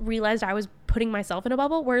just realized I was putting myself in a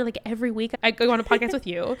bubble where like every week I go on a podcast with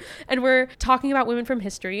you and we're talking about women from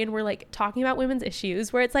history and we're like talking about women's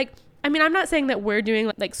issues, where it's like, I mean, I'm not saying that we're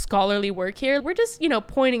doing like scholarly work here. We're just, you know,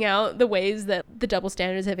 pointing out the ways that the double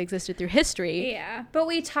standards have existed through history. Yeah. But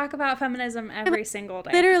we talk about feminism every single day.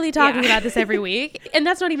 Literally talking about this every week. And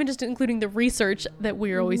that's not even just including the research that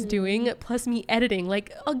we're always doing, plus me editing.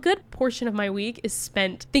 Like a good portion of my week is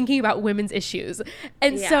spent thinking about women's issues.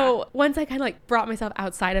 And so once I kind of like brought myself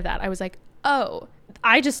outside of that, I was like, oh,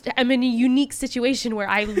 I just am in a unique situation where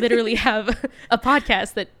I literally have a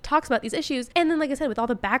podcast that talks about these issues. And then, like I said, with all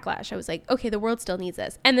the backlash, I was like, okay, the world still needs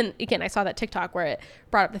this. And then again, I saw that TikTok where it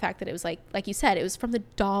brought up the fact that it was like you said, it was from the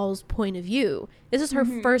doll's point of view. This is her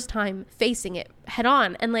first time facing it head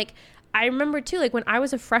on. And like, I remember too, like when I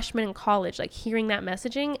was a freshman in college, like hearing that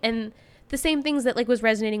messaging and the same things that like was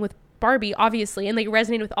resonating with Barbie, obviously, and like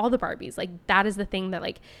resonated with all the Barbies. Like that is the thing that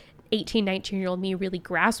like 18, 19-year-old me really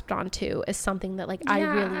grasped onto as something that like I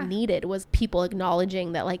really needed, was people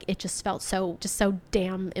acknowledging that like it just felt so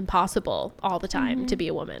damn impossible all the time to be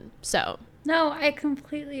a woman. So no, I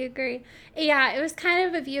completely agree. Yeah, it was kind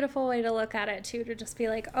of a beautiful way to look at it too, to just be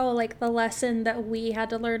like, oh, like the lesson that we had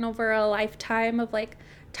to learn over a lifetime of like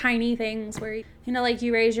tiny things where, you know, like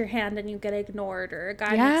you raise your hand and you get ignored, or a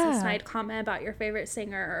guy makes a snide comment about your favorite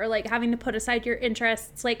singer, or like having to put aside your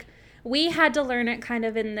interests. Like we had to learn it kind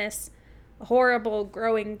of in this horrible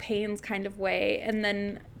growing pains kind of way, and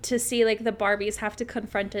then to see like the Barbies have to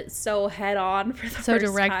confront it so head on for the so first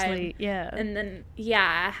directly time. And then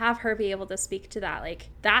have her be able to speak to that, like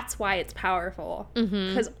that's why it's powerful,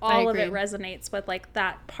 because all of it resonates with like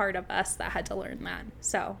that part of us that had to learn that.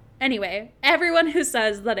 So anyway, everyone who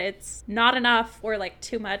says that it's not enough or like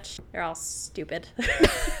too much, they're all stupid.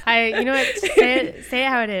 you know what, say it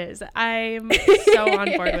how it is. I'm so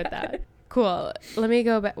on board with that. Cool. Let me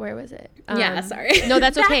go back. Where was it? Sorry. No,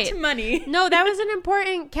 that's okay. Back to money. No, that was an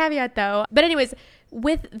important caveat though. But anyways,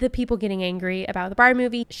 with the people getting angry about the Barbie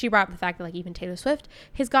movie, she brought up the fact that like even Taylor Swift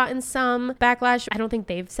has gotten some backlash. I don't think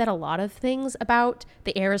they've said a lot of things about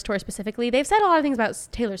the Eras Tour specifically. They've said a lot of things about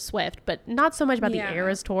Taylor Swift, but not so much about the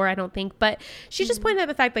Eras Tour, I don't think. But she just pointed out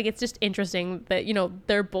the fact like it's just interesting that, you know,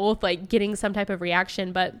 they're both like getting some type of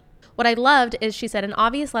reaction. But what I loved is she said an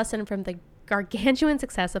obvious lesson from the gargantuan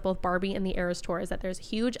success of both Barbie and the Eras Tour is that there's a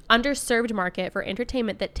huge underserved market for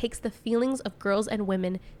entertainment that takes the feelings of girls and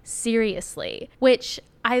women seriously, which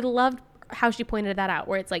I loved how she pointed that out,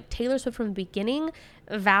 where it's like Taylor Swift from the beginning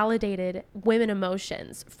validated women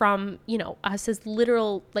emotions from, you know, us as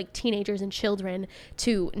literal like teenagers and children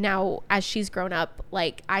to now as she's grown up,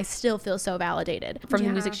 like I still feel so validated from the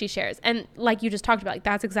music she shares. And like you just talked about, like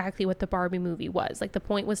that's exactly what the Barbie movie was. Like the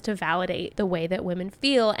point was to validate the way that women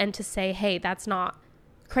feel and to say, hey, that's not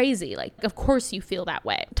crazy. Like, of course you feel that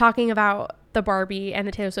way. Talking about the Barbie and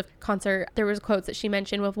the Taylor Swift concert, there was quotes that she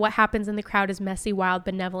mentioned with what happens in the crowd is messy, wild,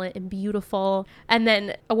 benevolent, and beautiful. And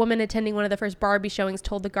then a woman attending one of the first Barbie showings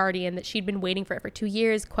told The Guardian that she'd been waiting for it for 2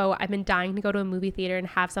 years. Quote, I've been dying to go to a movie theater and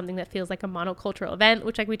have something that feels like a monocultural event,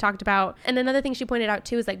 which like we talked about. And another thing she pointed out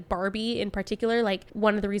too is like Barbie in particular, like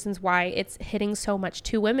one of the reasons why it's hitting so much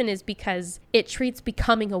to women is because it treats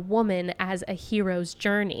becoming a woman as a hero's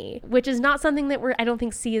journey, which is not something that I don't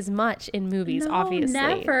think see as much in movies, obviously.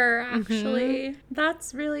 Never, actually.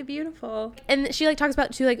 That's really beautiful. And she like talks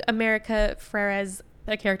about too, like America Ferrera's,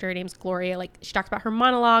 the character, her name's Gloria, like she talks about her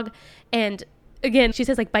monologue, and again, she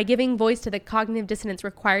says, like, by giving voice to the cognitive dissonance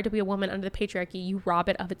required to be a woman under the patriarchy, you rob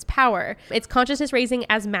it of its power. It's consciousness raising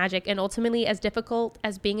as magic, and ultimately, as difficult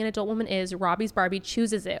as being an adult woman is, Robbie's Barbie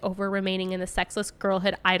chooses it over remaining in the sexless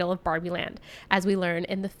girlhood idol of Barbie land, as we learn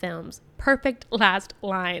in the film's perfect last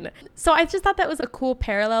line. So I just thought that was a cool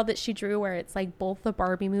parallel that she drew, where it's like both the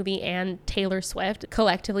Barbie movie and Taylor Swift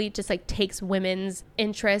collectively just like takes women's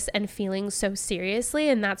interests and feelings so seriously,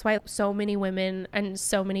 and that's why so many women and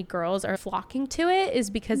so many girls are flocking to it, is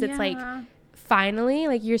because it's like finally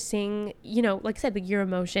like you're seeing, you know, like I said, like your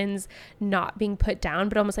emotions not being put down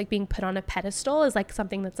but almost like being put on a pedestal is like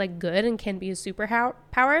something that's like good and can be a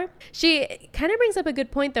superpower. She kind of brings up a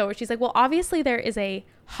good point though, where she's like, well, obviously there is a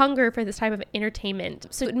hunger for this type of entertainment,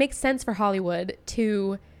 so it makes sense for Hollywood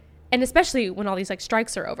to, and especially when all these like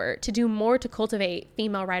strikes are over, to do more to cultivate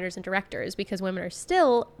female writers and directors, because women are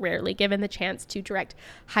still rarely given the chance to direct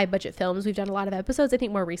high budget films. We've done a lot of episodes, I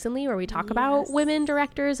think more recently, where we talk about women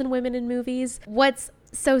directors and women in movies. What's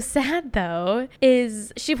so sad though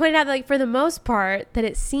is she pointed out that, like, for the most part, that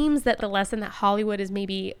it seems that the lesson that Hollywood is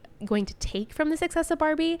maybe going to take from the success of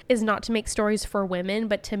Barbie is not to make stories for women,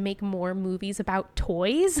 but to make more movies about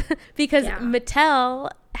toys. Because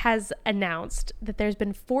Mattel has announced that there's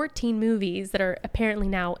been 14 movies that are apparently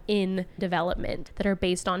now in development that are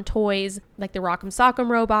based on toys, like the Rock'em Sock'em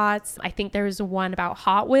robots. I think there's one about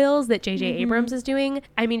Hot Wheels that J.J. Abrams is doing.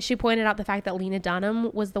 I mean, she pointed out the fact that Lena Dunham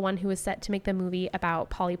was the one who was set to make the movie about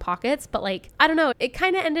Polly Pockets, but like, I don't know, it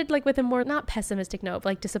kind of ended like with a more, not pessimistic note, but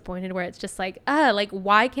like disappointed, where it's just like, like,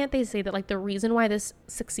 why can't they say that like the reason why this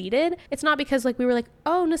succeeded, it's not because like we were like,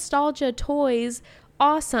 oh, nostalgia, toys,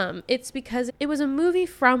 awesome. It's because it was a movie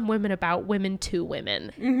from women about women to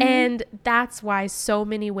women. And that's why so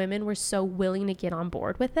many women were so willing to get on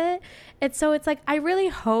board with it. And so it's like, I really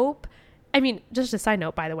hope, I mean, just a side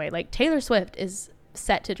note, by the way, like Taylor Swift is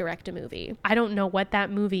set to direct a movie. I don't know what that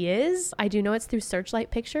movie is. I do know it's through Searchlight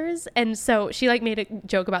Pictures. And so she like made a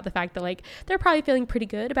joke about the fact that like they're probably feeling pretty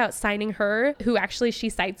good about signing her, who actually she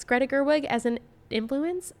cites Greta Gerwig as an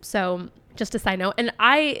influence. So just a side note. And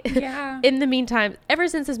in the meantime, ever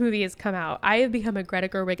since this movie has come out, I have become a Greta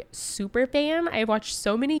Gerwig super fan. I've watched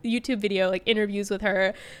so many YouTube video like interviews with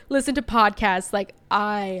her, listened to podcasts. Like,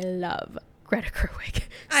 I love Greta Gerwig.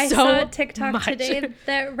 I saw a TikTok today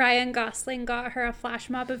that Ryan Gosling got her a flash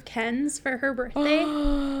mob of Kens for her birthday.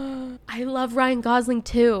 I love Ryan Gosling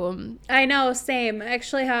too. I know, same. I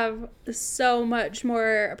actually have so much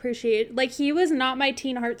more appreciate. Like, he was not my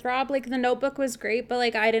teen heartthrob. Like, The Notebook was great, but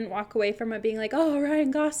like I didn't walk away from it being like, oh,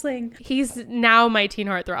 Ryan Gosling. He's now my teen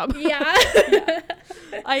heartthrob. Yeah.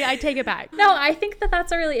 I take it back. No, I think that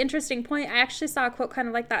that's a really interesting point. I actually saw a quote kind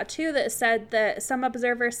of like that too, that said that some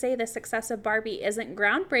observers say the success of Barbie isn't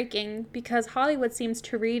groundbreaking because Hollywood seems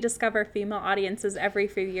to rediscover female audiences every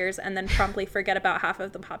few years and then promptly forget about half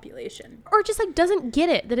of the population. Or just like doesn't get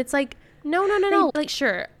it, that it's like, no. Like,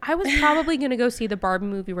 sure, I was probably going to go see the Barbie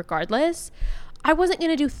movie regardless. I wasn't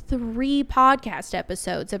going to do 3 podcast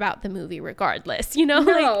episodes about the movie regardless, you know?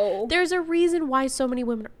 No. Like, there's a reason why so many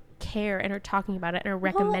women care and are talking about it and are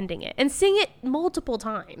recommending it and seeing it multiple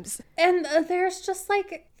times. And there's just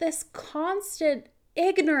like this constant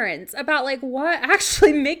ignorance about like what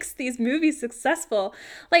actually makes these movies successful.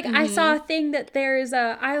 Like, I saw a thing that there's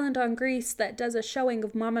a island on Greece that does a showing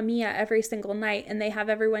of Mamma Mia every single night, and they have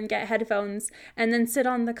everyone get headphones and then sit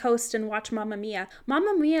on the coast and watch Mamma Mia.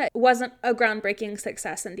 Mamma Mia wasn't a groundbreaking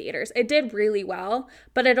success in theaters. It did really well,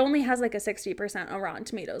 but it only has like a 60% on Rotten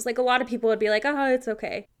Tomatoes. Like, a lot of people would be like, oh, it's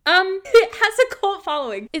okay. It has a cult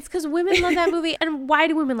following. It's because women love that movie. And why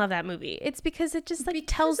do women love that movie? It's because it just like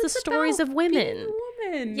tells the stories of women.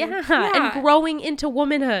 Yeah, and growing into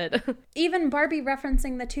womanhood. Even Barbie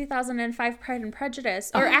referencing the 2005 Pride and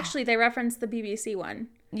Prejudice, or actually they referenced the BBC one.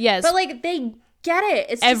 Yes, but like they get it.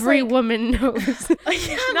 It's every just, like, woman knows.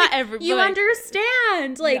 Yeah, not every. You like,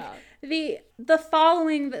 understand, like. The the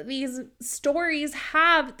following that these stories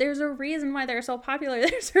have, there's a reason why they're so popular.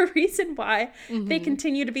 There's a reason why they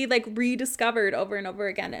continue to be like rediscovered over and over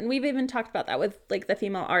again. And we've even talked about that with like the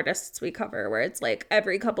female artists we cover, where it's like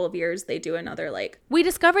every couple of years they do another like, we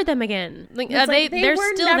discovered them again. Like, they're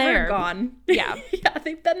were still never there. Gone. Yeah. Yeah,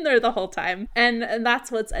 they've been there the whole time. And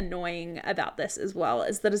that's what's annoying about this as well,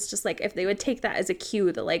 is that it's just like, if they would take that as a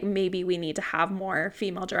cue that like maybe we need to have more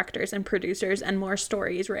female directors and producers and more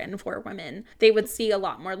stories written for women, they would see a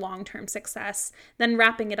lot more long-term success than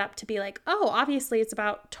wrapping it up to be like, oh, obviously it's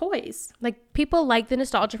about toys. Like, people like the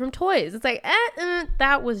nostalgia from toys. It's like,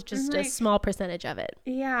 that was just like, a small percentage of it.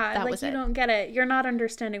 Yeah, that like was you it. don't get it. You're not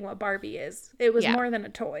understanding what Barbie is. It was Yeah. more than a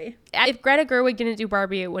toy. If Greta Gerwig didn't do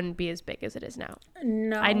Barbie, it wouldn't be as big as it is now.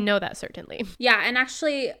 No. I know that certainly. Yeah, and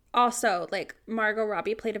actually also like Margot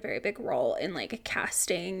Robbie played a very big role in like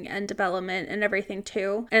casting and development and everything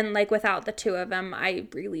too. And like without the two of them,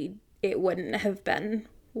 it wouldn't have been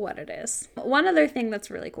what it is. One other thing that's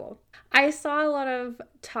really cool. I saw a lot of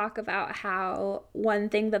talk about how one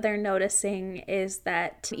thing that they're noticing is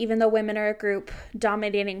that even though women are a group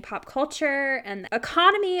dominating pop culture and the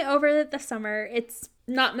economy over the summer, it's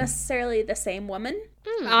not necessarily the same woman.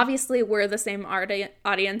 Obviously, we're the same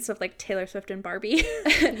audience of like Taylor Swift and Barbie.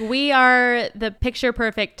 We are the picture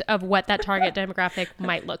perfect of what that target demographic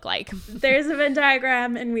might look like. There's a Venn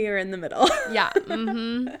diagram and we are in the middle. Yeah.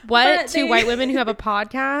 Mm-hmm. What? Two white women who have a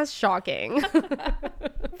podcast? Shocking.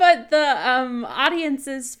 But the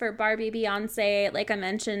audiences for Barbie, Beyonce, like I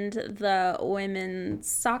mentioned, the women's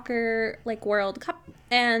soccer like World Cup,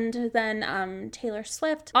 and then Taylor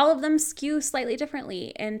Swift, all of them skew slightly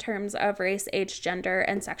differently in terms of race, age, gender,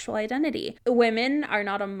 and sexual identity. Women are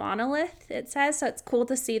not a monolith, it says, so it's cool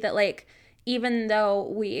to see that like even though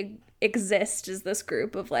we exist as this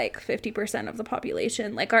group of like 50% of the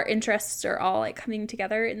population, like our interests are all like coming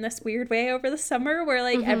together in this weird way over the summer where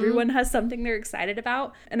like everyone has something they're excited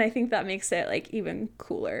about. And I think that makes it like even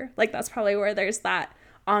cooler. Like that's probably where there's that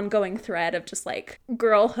ongoing thread of just like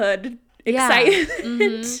girlhood excitement.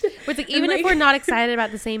 It's like, even if we're not excited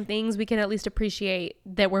about the same things, we can at least appreciate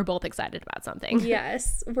that we're both excited about something.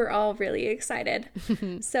 Yes, we're all really excited.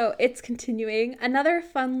 So it's continuing. Another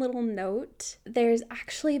fun little note, there's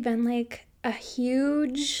actually been like a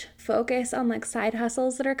huge focus on like side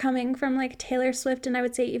hustles that are coming from like Taylor Swift and I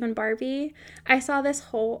would say even Barbie. I saw this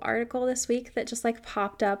whole article this week that just like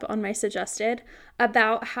popped up on my suggested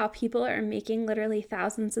about how people are making literally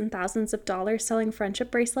thousands and thousands of dollars selling friendship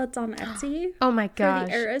bracelets on Etsy. Oh my gosh. For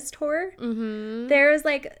the Eras tour. There was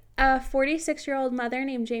like a 46-year-old mother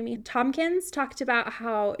named Jamie Tompkins talked about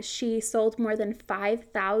how she sold more than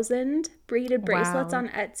 5,000 beaded bracelets on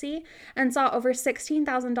Etsy and saw over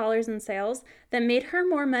 $16,000 in sales that made her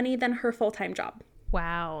more money than her full-time job.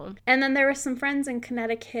 Wow. And then there were some friends in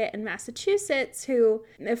Connecticut and Massachusetts who,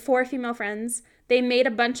 4 female friends, they made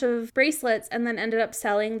a bunch of bracelets and then ended up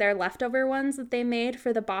selling their leftover ones that they made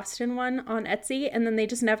for the Boston one on Etsy. And then they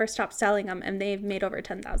just never stopped selling them and they've made over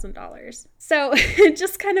 $10,000. So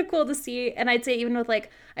just kind of cool to see. And I'd say even with like,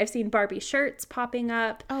 I've seen Barbie shirts popping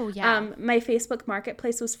up. Oh, yeah. My Facebook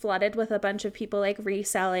marketplace was flooded with a bunch of people like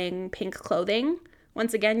reselling pink clothing.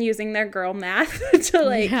 Once again, using their girl math to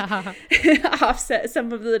like offset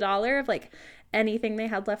some of the dollar of like anything they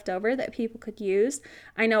had left over that people could use.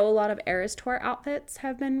 I know a lot of Eras Tour outfits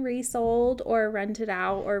have been resold or rented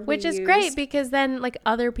out or reused. Which is great because then like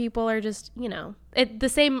other people are just, you know, the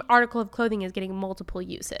same article of clothing is getting multiple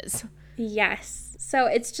uses. Yes. So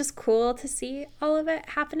it's just cool to see all of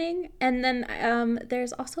it happening. And then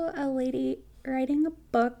there's also a lady writing a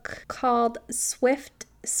book called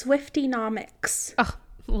Swiftonomics. Oh,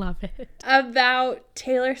 love it. About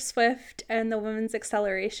Taylor Swift and the women's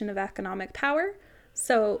acceleration of economic power.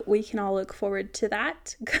 So we can all look forward to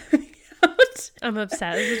that coming out. I'm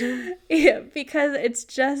obsessed. Yeah, because it's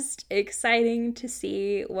just exciting to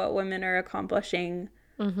see what women are accomplishing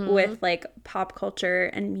with like pop culture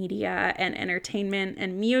and media and entertainment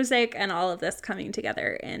and music and all of this coming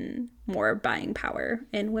together in more buying power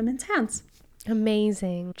in women's hands.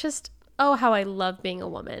 Amazing. Just, oh, how I love being a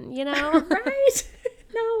woman, you know? Right?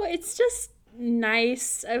 No, it's just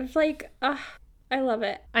nice. I've like, I love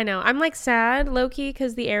it. I know. I'm like sad, low-key,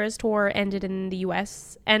 because the Eras Tour ended in the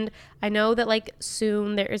US. And I know that like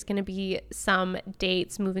soon there is going to be some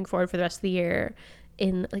dates moving forward for the rest of the year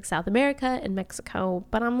in like South America and Mexico.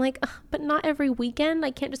 But I'm like, but not every weekend.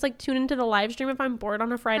 I can't just like tune into the live stream if I'm bored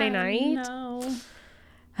on a Friday night. No.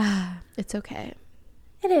 It's okay.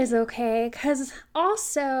 It is okay, because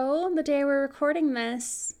also the day we're recording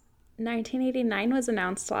this, 1989 was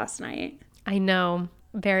announced last night. I know.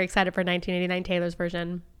 Very excited for 1989 Taylor's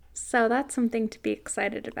version. So that's something to be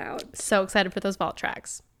excited about. So excited for those vault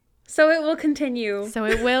tracks. So it will continue. So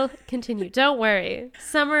it will continue. Don't worry.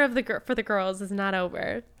 Summer for the girls is not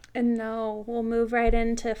over. And no, we'll move right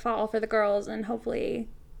into fall for the girls and hopefully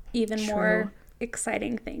even more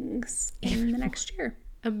exciting things in the next year.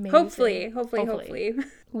 Amazing. Hopefully.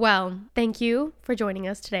 Well, thank you for joining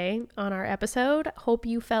us today on our episode. Hope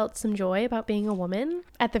you felt some joy about being a woman.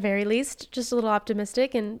 At the very least, just a little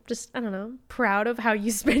optimistic and just, I don't know, proud of how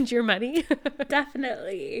you spend your money.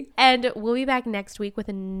 Definitely. And we'll be back next week with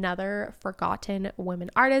another forgotten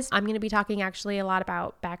women artist. I'm going to be talking actually a lot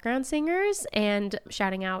about background singers and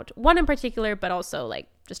shouting out one in particular, but also like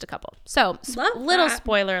just a couple. So little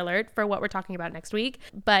spoiler alert for what we're talking about next week,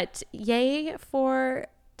 but yay for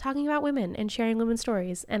talking about women and sharing women's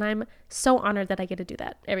stories. And I'm so honored that I get to do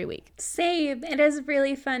that every week. Same. It is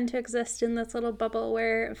really fun to exist in this little bubble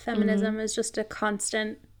where feminism is just a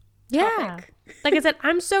constant topic. Like I said,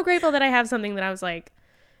 I'm so grateful that I have something that I was like,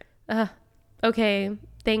 okay,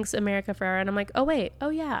 thanks America for, and I'm like, oh wait, oh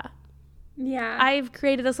yeah. Yeah. I've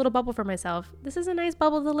created this little bubble for myself. This is a nice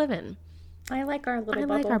bubble to live in. I like our little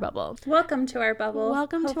bubble. I like our bubble. Welcome to our bubble.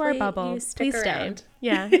 Welcome to our bubble. Please around. Stay.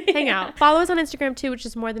 Yeah, hang out. Follow us on Instagram too, which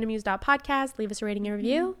is morethanamuse.podcast. Leave us a rating and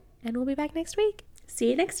review, and we'll be back next week. See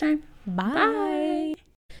you next time. Bye.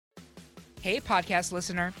 Hey, podcast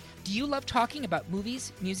listener. Do you love talking about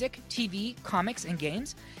movies, music, TV, comics, and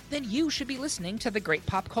games? Then you should be listening to The Great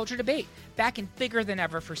Pop Culture Debate, back and bigger than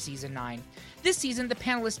ever for Season 9. This season, the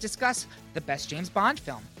panelists discuss the best James Bond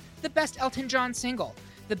film, the best Elton John single,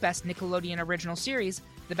 the best Nickelodeon original series,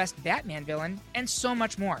 the best Batman villain, and so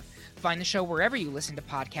much more. Find the show wherever you listen to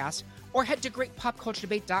podcasts, or head to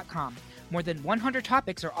greatpopculturedebate.com. More than 100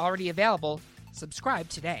 topics are already available. Subscribe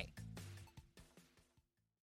today.